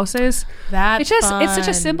neighbors' houses. that's It's such a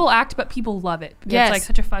fun. simple act, but people love it. Yes. It's like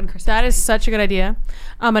such a fun Christmas. That is such a good idea.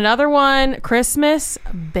 Another one, Christmas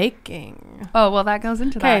baking. Oh well, that goes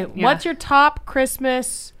into Okay, that. Yeah. what's your top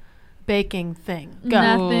Christmas baking thing? Go.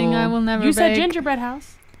 Nothing. I will never. You said bake. gingerbread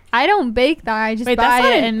house. I don't bake that. I just Wait, that's buy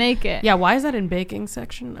not it in- and make it. Yeah, why is that in baking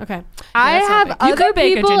section? Okay. I that's not have baking. You other could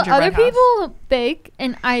bake a people. gingerbread Other house. people bake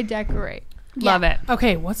and I decorate. Love it.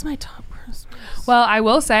 Okay, what's my top Christmas? Well, I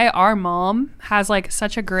will say our mom has like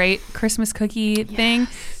such a great Christmas cookie thing.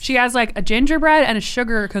 She has like a gingerbread and a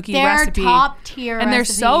sugar cookie They're recipe. top tier, And they're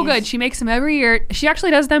so recipes. good. She makes them every year. She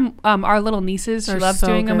actually does them. Our little nieces, she They're loves so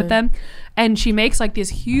doing them with good. them. And she makes like these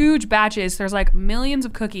huge batches. There's like millions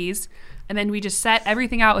of cookies. And then we just set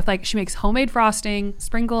everything out with like, she makes homemade frosting,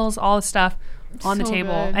 sprinkles, all this stuff on the So table.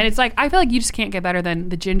 good. And it's like, I feel like you just can't get better than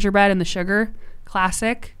the gingerbread and the sugar.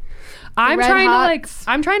 Classic. I'm Red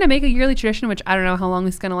trying to make a yearly tradition, which I don't know how long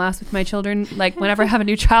this is going to last with my children. Like whenever I have a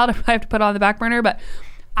new child, I have to put it on the back burner. But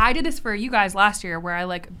I did this for you guys last year where I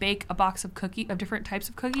like bake a box of different types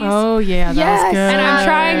of cookies. Oh yeah, that Yes, was good. And I'm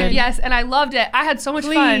trying, yes, and I loved it. I had so much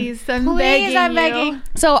fun. Please, I'm Please, I'm begging begging. you.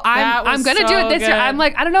 So That I'm was gonna do so it this year. good. I'm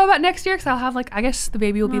like, I don't know about next year because I'll have like, I guess the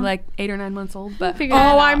baby will be like 8 or 9 months old. But Figure it Oh,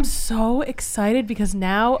 out. I'm so excited because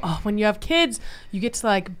now, when you have kids, you get to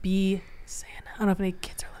like be Santa. I don't know if any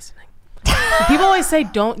kids are listening. People always say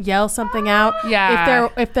don't yell something out. Yeah.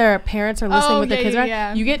 If their parents are listening Oh, with their yeah, kids, yeah, around,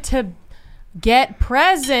 yeah. you get to get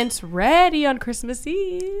presents ready on Christmas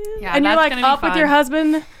Eve. Yeah, and you're that's like gonna be up with your fun.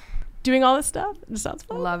 husband doing all this stuff. It sounds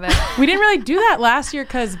fun. love it. We didn't really do that last year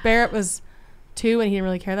because Barrett was 2 and he didn't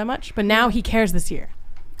really care that much. But now he cares this year.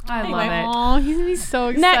 I Anyway. love it. Oh, he's gonna be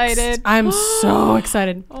so Next, excited. I'm so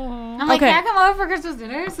excited. I'm like, Okay. can I come over for Christmas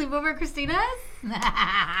dinner? Sleep over at Christina's?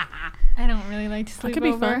 I don't really like to sleep could be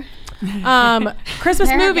over. fun. Christmas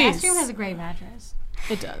Her movies. guest room has a great mattress.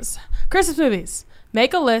 It does. Christmas movies.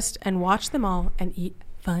 Make a list and watch them all and eat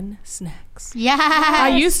fun snacks. Yeah. I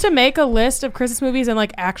used to make a list of Christmas movies and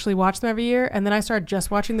like actually watch them every year, and then I started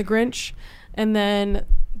just watching The Grinch, and then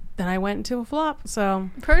I went into a flop. So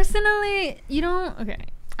Personally,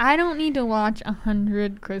 I don't need to watch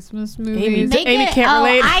 100 Christmas movies. Amy can't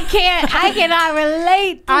relate. I cannot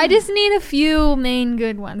relate. I just need a few main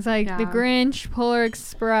good ones, like The Yeah. Grinch, Polar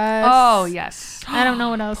Express. Oh, yes. I don't know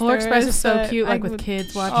what else. Polar there Express is so but cute, I like with would-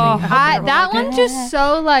 kids watching. Oh, I hope that everyone like one's it. just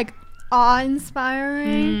so like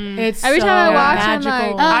awe-inspiring. It's Every so time I watch them,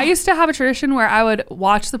 magical. like, I used to have a tradition where I would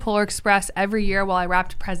watch the Polar Express every year while I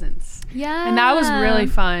wrapped presents. Yeah, And that was really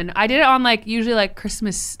fun. I did it on like usually like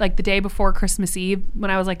Christmas, like the day before Christmas Eve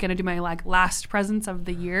when I was like going to do my like last presents of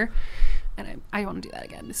the year. And I want to do that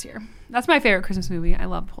again this year. That's my favorite Christmas movie. I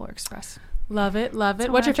love Polar Express. Love it, love it.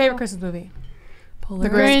 So What's your favorite magical. Christmas movie? Polar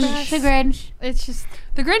The Grinch. Express. The Grinch. It's just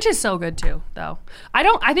The Grinch is so good too, though.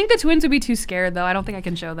 I think the twins would be too scared though. I don't think I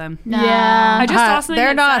can show them. No. Yeah. I just saw something They're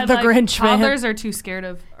that not said, the like, Grinch, man. Toddlers are too scared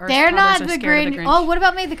of. Or They're not toddlers are the scared of Grinch. Oh, what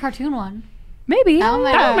about maybe the cartoon one? Maybe That one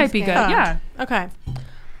might that be might be good. scary. Yeah. Okay.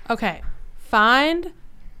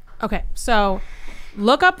 So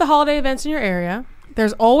look up the holiday events in your area.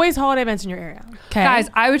 There's always holiday events in your area. Okay. Guys,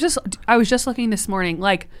 I was just looking this morning,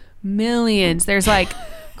 like millions. There's like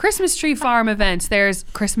Christmas tree farm events. There's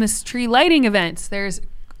Christmas tree lighting events. There's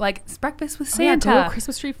like breakfast with Oh, yeah, Santa. go to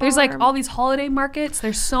Christmas tree There's like farm. all these holiday markets.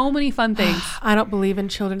 There's so many fun things. I don't believe in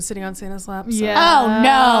children sitting on Santa's lap. So. Oh,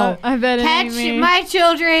 no. I bet Catch Amy. my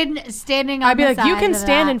children standing on I'd be the like, you side can of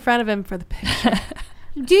stand that. in front of him for the picture.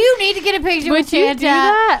 Do you need to get a picture with Would you Santa? do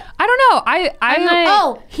that? I don't know. I'm like-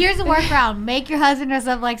 Oh, here's a workaround. Make your husband dress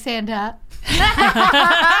up like Santa.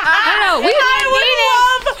 I don't know. Wait,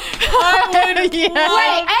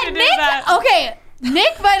 and Nick, okay,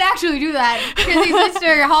 Nick might actually do that because he's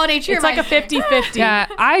Mr. Holiday Cheer. It's like a 50-50. Yeah,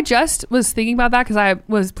 I just was thinking about that because I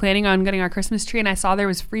was planning on getting our Christmas tree and I saw there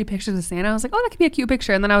was free pictures of Santa. I was like, oh, that could be a cute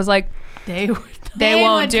picture. And then I was like, They would they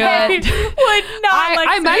won't do it. would not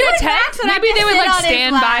I might You and attempt. Max would have Maybe to they would sit like on his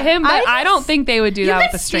stand lap. by him, but I don't think they would do that with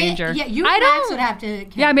a could stranger. Yeah, you I and Max don't- would have to.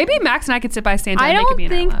 Yeah, maybe Max and I could sit by Santa. I and they could be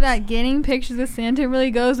don't in our think laps. that getting pictures of Santa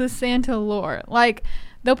really goes with Santa lore. Like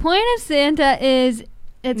the point of Santa is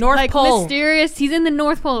it's North like Pole. mysterious. He's in the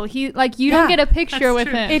North Pole. He like you Yeah, don't get a picture that's with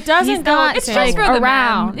true. him. It doesn't He's go not with It's Santa. just like, for the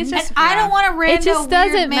around. man. It's And just I don't want to random just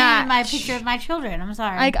doesn't weird man in my match. picture of my children. I'm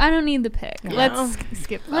sorry. Like I don't need the pic. Yeah. Let's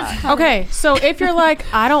skip that. Okay, so if you're like,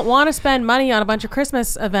 I don't want to spend money on a bunch of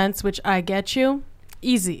Christmas events, which I get you,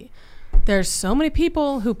 easy. There's so many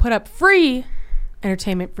people who put up free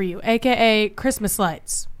entertainment for you, aka Christmas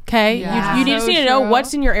lights. Okay, Yeah. you just So need to know true.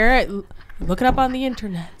 what's in your area. Look it up on the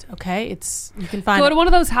internet. Okay, you can find Go it. to one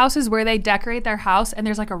of those houses where they decorate their house and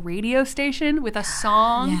there's like a radio station with a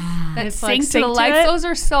song that It's like syncs to sync the to lights. it. Those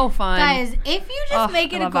are so fun. Guys, if you just Ugh,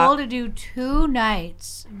 make it I a love goal that. to do 2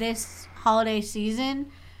 nights this holiday season,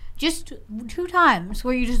 just 2 times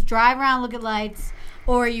where you just drive around, look at lights,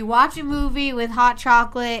 or you watch a movie with hot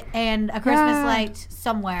chocolate and a Christmas Yeah. light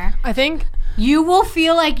somewhere, I think you will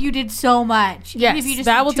feel like you did so much. Yes, even if you just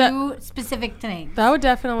that do will 2 specific things. that would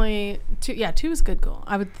definitely 2 is a good goal.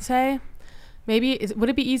 I would say maybe would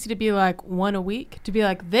it be easy to be like 1 a week? To be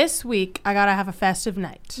like, this week I gotta have a festive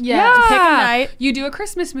night. Yeah. To pick a night You do a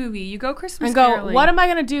Christmas movie. You go Christmas and go, caroling. what am I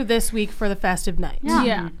gonna do this week for the festive night?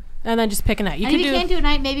 Yeah. And then just pick a night. You and if can you do can't do a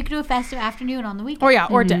night, maybe you could do a festive afternoon on the weekend.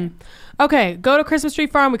 or or day. Okay, go to Christmas Tree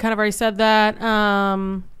Farm. We kind of already said that.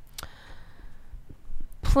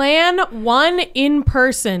 Plan one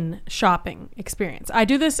in-person shopping experience. I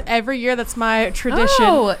do this every year. That's my tradition.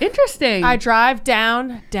 Oh, interesting. I drive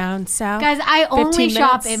down south. Guys, I only 15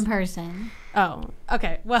 shop minutes. in person. Oh,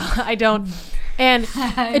 okay. Well, I don't. And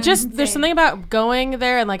it just, there's something about going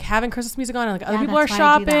there and like having Christmas music on and like other Yeah, people are that's why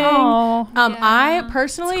I do shopping. that. Oh. I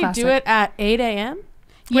personally It's do classic. it at 8 a.m.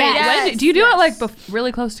 Wait, Yes, when, do you do it like yes.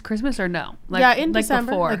 really close to Christmas or no? Like, Yeah, in like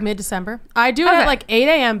December, before? like mid-December. I do it Okay. at like 8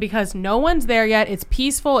 a.m. because no one's there yet. It's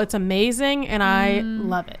peaceful. It's amazing, and I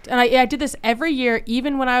love it. And I did this every year,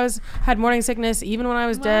 even when I had morning sickness, even when I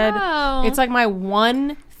was dead. Wow. It's like my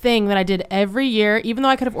one thing that I did every year, even though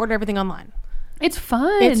I could have ordered everything online. It's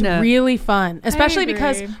fun. It's really fun, especially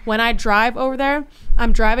because agree. when I drive over there,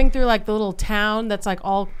 I'm driving through like the little town that's like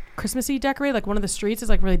all Christmassy decorated. Like one of the streets is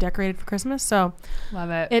like really decorated for Christmas. So Love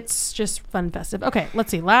it. it's just fun and festive. Okay, let's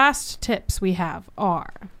see. Last tips we have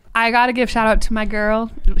are... I gotta give shout out to my girl.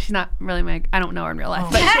 She's not really I don't know her in real life,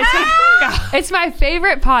 but it's my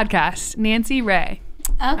favorite podcast, Nancy Ray.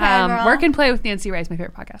 Okay, girl. Work and Play with Nancy Ray is my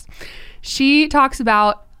favorite podcast. She talks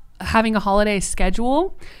about having a holiday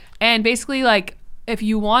schedule and basically like if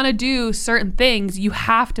you want to do certain things, you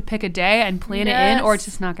have to pick a day and plan it in, or it's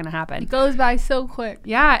just not going to happen. It goes by so quick.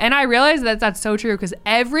 Yeah, and I realized that that's so true because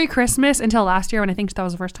every Christmas until last year, when I think that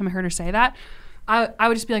was the first time I heard her say that, I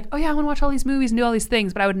would just be like, oh yeah, I want to watch all these movies and do all these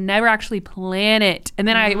things, but I would never actually plan it. And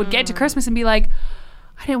then I would get to Christmas and be like,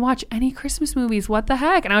 I didn't watch any Christmas movies. What the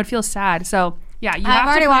heck? And I would feel sad. So yeah, you have I've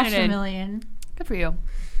already to plan watched it a in. million. Good for you.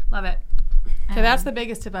 Love it. Okay, that's the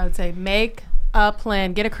biggest tip I would say. Make a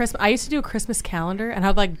plan. Get a Christmas. I used to do a Christmas calendar and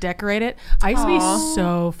I'd like decorate it. I used to be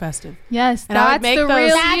so festive. Yes, And I would that's make the those-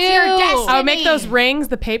 real That's you. your destiny. I would make those rings,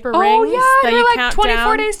 the paper Oh rings yeah, that they're you like count 24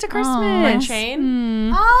 down. days to Christmas. On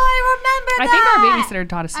chain. Oh, I remember I that. think our babysitter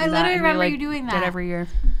taught us to I do that. literally and we, remember like, you doing Did that. every year.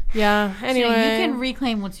 Yeah. Anyway, So you can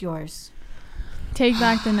reclaim what's yours. Take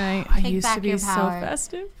back the night. I Take used to back be your so power.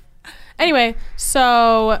 festive. Anyway,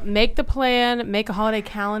 so make the plan, make a holiday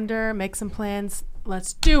calendar, make some plans.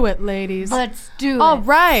 Let's do it, ladies. Let's do it. All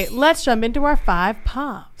right, let's jump into our 5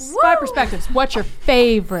 pops. 5 perspectives. What's your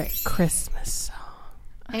favorite Christmas song?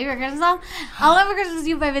 Favorite Christmas song? All Over Christmas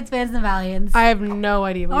You by Vince Vance and the Valiants. I have no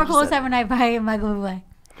idea what Or you just Cold said. Summer Night by Michael Bublé.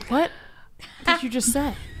 What did you just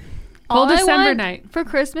say? All Cold I December want night. for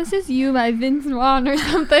Christmas is You by Vince Vaughn or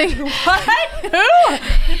something. Who?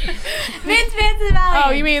 Vince Vance and the Valiants.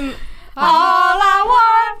 Oh, you mean All I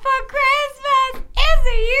want for Christmas is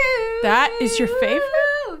you. that is your favorite?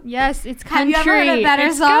 Yes, it's Have country. you ever heard a better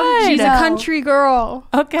It's song? good. She's No. a country girl.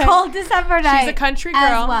 Okay. Cold December Night. She's a country girl.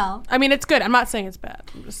 As well. I mean, it's good. I'm not saying it's bad.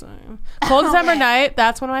 I'm just saying. Cold December Okay. Night,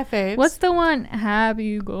 that's one of my faves. What's the one?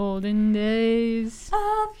 Happy golden days.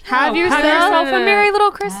 Have Have yourself Yourself no, no, a no. Merry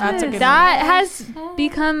Little Christmas. That's a good That has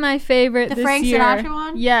become my favorite The this Frank year. Sinatra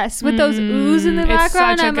one? Yes, with those oohs in the It's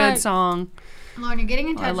background. such a I'm good like, song. Lauren, you're getting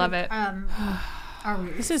in touch I love with, it. our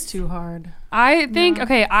roots. This is too hard. I think,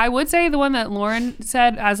 okay, I would say the one that Lauren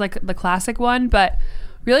said as like the classic one, but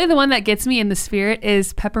really the one that gets me in the spirit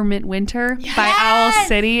is Peppermint Winter by Owl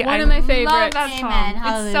City. One I of my love favorites. that Amen. song.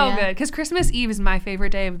 It's so Hallelujah. good because Christmas Eve is my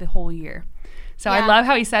favorite day of the whole year. So I Yeah. love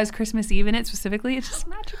how he says Christmas Eve in it specifically. It's just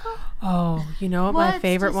magical. Oh, you know what my What's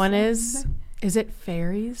favorite one December? is? Is it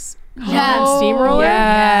Fairies? Yes. Steamroller?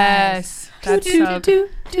 Yes. That's so good.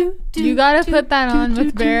 You gotta put that on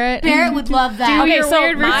with Barrett. Barrett would love that. Okay, your so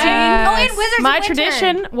weird my, routine. Oh, and Wizards my of Winter.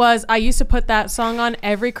 tradition was I used to put that song on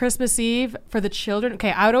every Christmas Eve for the children.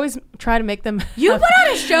 Okay, I would always try to make them You put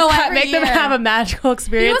on a show every make year. them have a magical You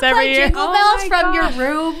experience would every play year. Jingle Bells from your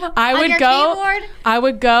room. I on would your go. keyboard. I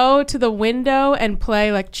would go to the window and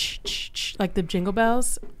play like like the Jingle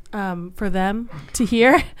Bells for them to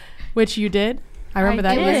hear, which you did. I remember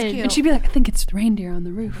that. did. year. was cute. And she'd be like, I think it's reindeer on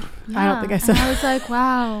the roof. I don't think I said And I was like,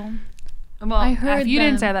 wow. Well, I heard if you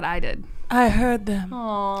didn't them. say that, I did. I heard them.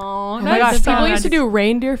 Oh, Oh my gosh, the people song. used to do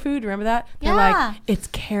reindeer food. Remember that? They're Yeah. like, it's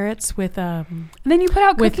carrots with And then you put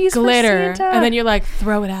out with cookies glitter, for Santa. and then you like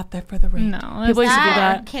throw it out there for the rain. No, People used to do That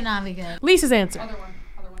that. cannot be good. Lisa's answer.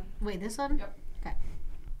 Wait, this one?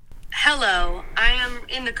 Hello, I am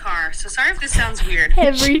in the car, so sorry if this sounds weird.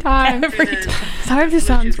 Every time. Through the Sorry if this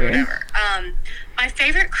sounds Bluetooth or weird. whatever. My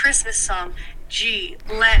favorite Christmas song, gee,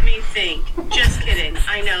 let me think. Just kidding.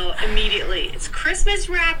 I know immediately. It's Christmas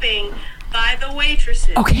Wrapping by the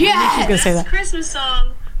Waitresses. Okay, I knew she was gonna say Best that. Christmas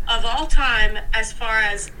song of all time as far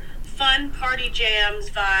as fun party jams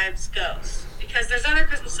vibes goes. Because there's other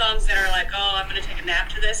Christmas songs that are like, oh, I'm going to take a nap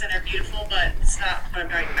to this, and they're beautiful, but it's not what I'm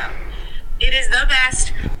talking about. It is the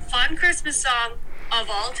best fun Christmas song of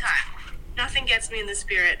all time. Nothing gets me in the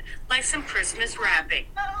spirit like some Christmas wrapping.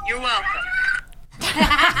 You're welcome.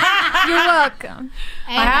 You're welcome.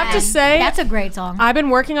 I have to say, That's a great song. I've been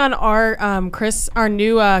working on our our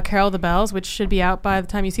new Carol of the Bells, which should be out by the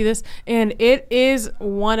time you see this, and it is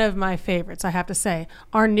one of my favorites. I have to say,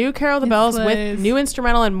 our new Carol of the Bells plays. with new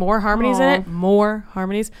instrumental and more harmonies in Aw. it. More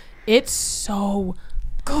harmonies. It's so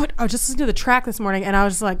good. I was just listening to the track this morning, and I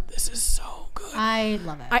was like, this is so good. I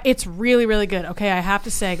love it. It's really, really good. Okay, I have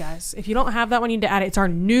to say, guys, if you don't have that one, you need to add it. It's our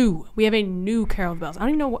new. We have a new Carol of the Bells. I don't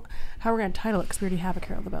even know how we're going to title it because we already have a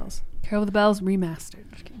Carol of the Bells. Carol of the Bells remastered.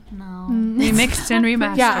 Just kidding. No. Remixed and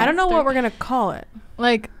remastered. Yeah, I don't know what we're going to call it.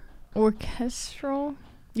 Like orchestral?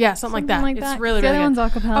 Yeah, something like that. like It's that. really, The really other good.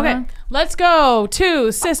 one's acapella. Okay, let's go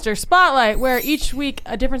to Sister Spotlight, where each week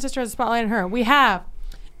a different sister has a spotlight in her. We have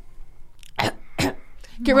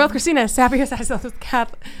Get Real with Christina, Sappy Yourself with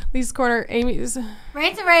Kath, Lisa's Corner, Amy's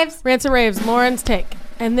Rains and Raves. Rants and Raves, Lauren's Take.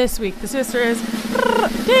 And this week, the sister is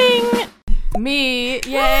ding! Me.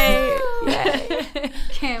 Yay. Yay.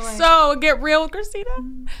 Can't wait. So, Get Real with Christina.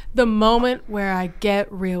 The moment where I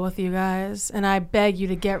get real with you guys, and I beg you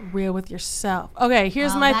to get real with yourself. Okay,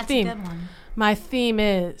 here's Oh, my that's theme. a good one. My theme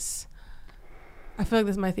is, I feel like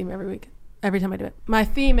this is my theme every week. every time I do it. My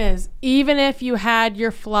theme is, even if you had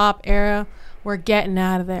your flop era, we're getting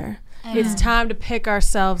out of there. It's time to pick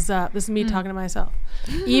ourselves up. This is me talking to myself.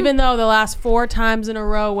 Even though the last 4 times in a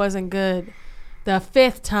row wasn't good, the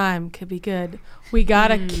 5th time could be good. We got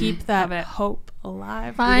to keep that hope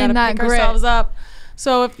alive. Find we got that to pick grit. ourselves up.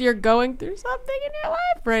 So if you're going through something in your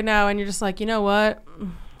life right now and you're just like, you know what?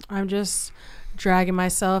 I'm just dragging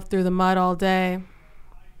myself through the mud all day.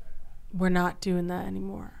 We're not doing that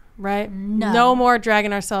anymore, right? No more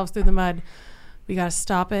dragging ourselves through the mud. We got to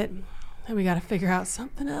stop it. And we got to figure out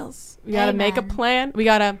something else. We got to make a plan. We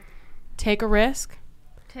got to take a risk.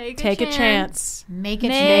 Take a chance. Make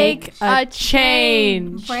a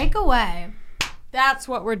change. Break away. That's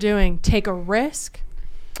what we're doing. Take a risk.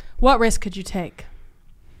 What risk could you take?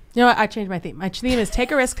 You know what? I changed my theme. My theme is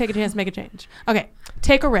take a risk, take a chance, make a change. Okay.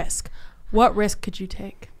 Take a risk. What risk could you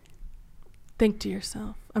take? Think to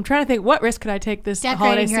yourself. I'm trying to think, what risk could I take this holiday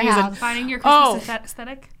Decorating your season? house. Finding your Christmas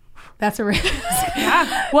aesthetic. That's a risk.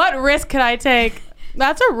 What risk could I take?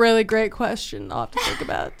 That's a really great question. I'll have to think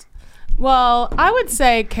about. Well, I would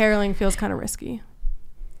say caroling feels kind of risky,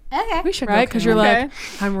 Okay. We should right? Because you're Okay. like,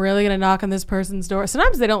 I'm really going to knock on this person's door.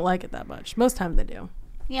 Sometimes they don't like it that much. Most times they do.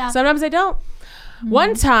 Yeah. Sometimes they don't.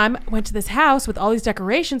 One time, I went to this house with all these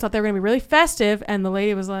decorations, thought they were going to be really festive, and the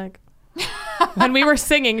lady was like, when we were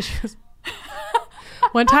singing, she was...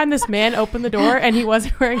 One time this man opened the door and he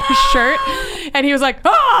wasn't wearing a shirt and he was like,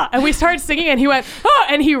 ah! And we started singing and he went, ah!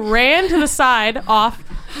 And he ran to the side off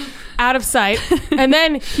out of sight. And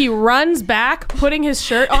then he runs back, putting his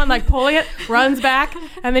shirt on, like pulling it, runs back.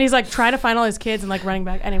 And then he's like trying to find all his kids and like running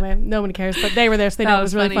back. Anyway, nobody cares, but they were there, so they know it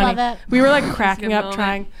was really funny. Love it. We were like cracking good up moment.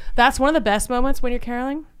 trying. That's one of the best moments when you're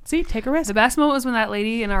caroling. See, take a risk. The best moment was when that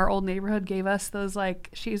lady in our old neighborhood gave us those, like,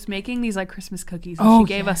 she was making these like Christmas cookies and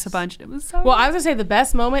she gave us a bunch. It was so Well, I was gonna say the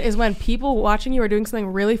best moment is when people watching you are doing something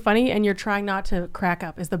really funny and you're trying not to crack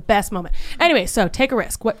up. Is the best moment. Anyway, so take a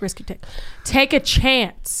risk. What risk you take? Take a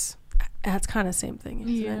chance. That's kind of the same thing,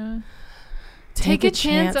 isn't it? Take a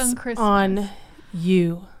chance on Christmas. on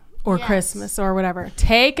you or Yes. Christmas or whatever.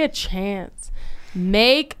 Take a chance.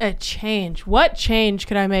 Make a change. What change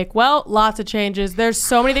could I make? Well, lots of changes. There's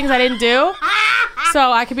so many things I didn't do.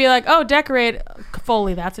 So I could be like, oh, decorate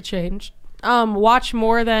Foley. That's a change. Watch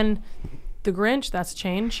more than The Grinch. That's a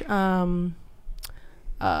change. Something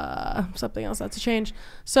else. That's a change.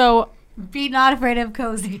 So Be not afraid of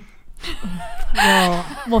cozy.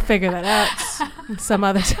 we'll figure that out some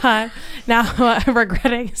other time. Now I'm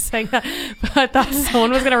regretting saying that. But I thought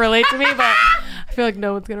someone was going to relate to me, but I feel like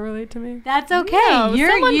no one's going to relate to me. That's okay. No, You're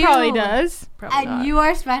someone you. probably does. Probably And not. you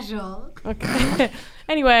are special. Okay.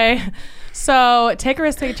 Anyway, so take a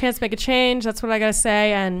risk, take a chance, make a change. That's what I got to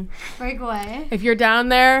say. And Break away. if you're down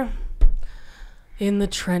there in the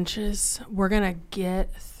trenches, we're going to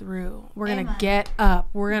get through. We're going to Amen. get up.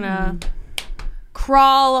 We're going to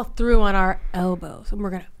crawl through on our elbows. And we're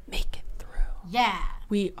going to make it through. Yeah.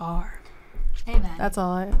 We are. Amen. That's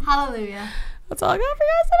all I Hallelujah. That's all I got for you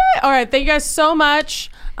guys today. All right, thank you guys so much.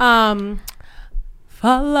 Fa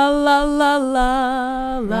la la la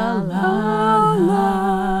la la la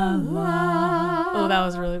la la. Oh, that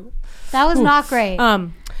was really. That was not great.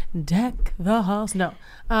 Deck the halls. No.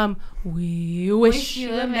 We wish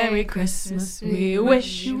you a Merry Christmas. We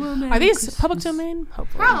wish you a Merry Are these public domain?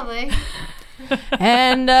 Hopefully. Probably.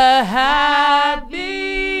 And a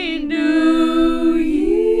Happy New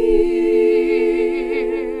Year.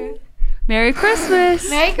 Merry Christmas.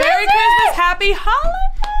 Merry Christmas. Merry Christmas. Happy holidays.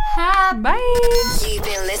 Bye. You've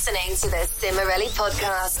been listening to the Cimarelli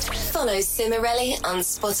podcast. Follow Cimarelli on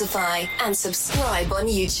Spotify and subscribe on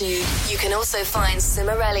YouTube. You can also find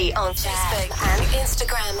Cimarelli on Facebook and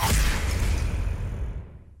Instagram.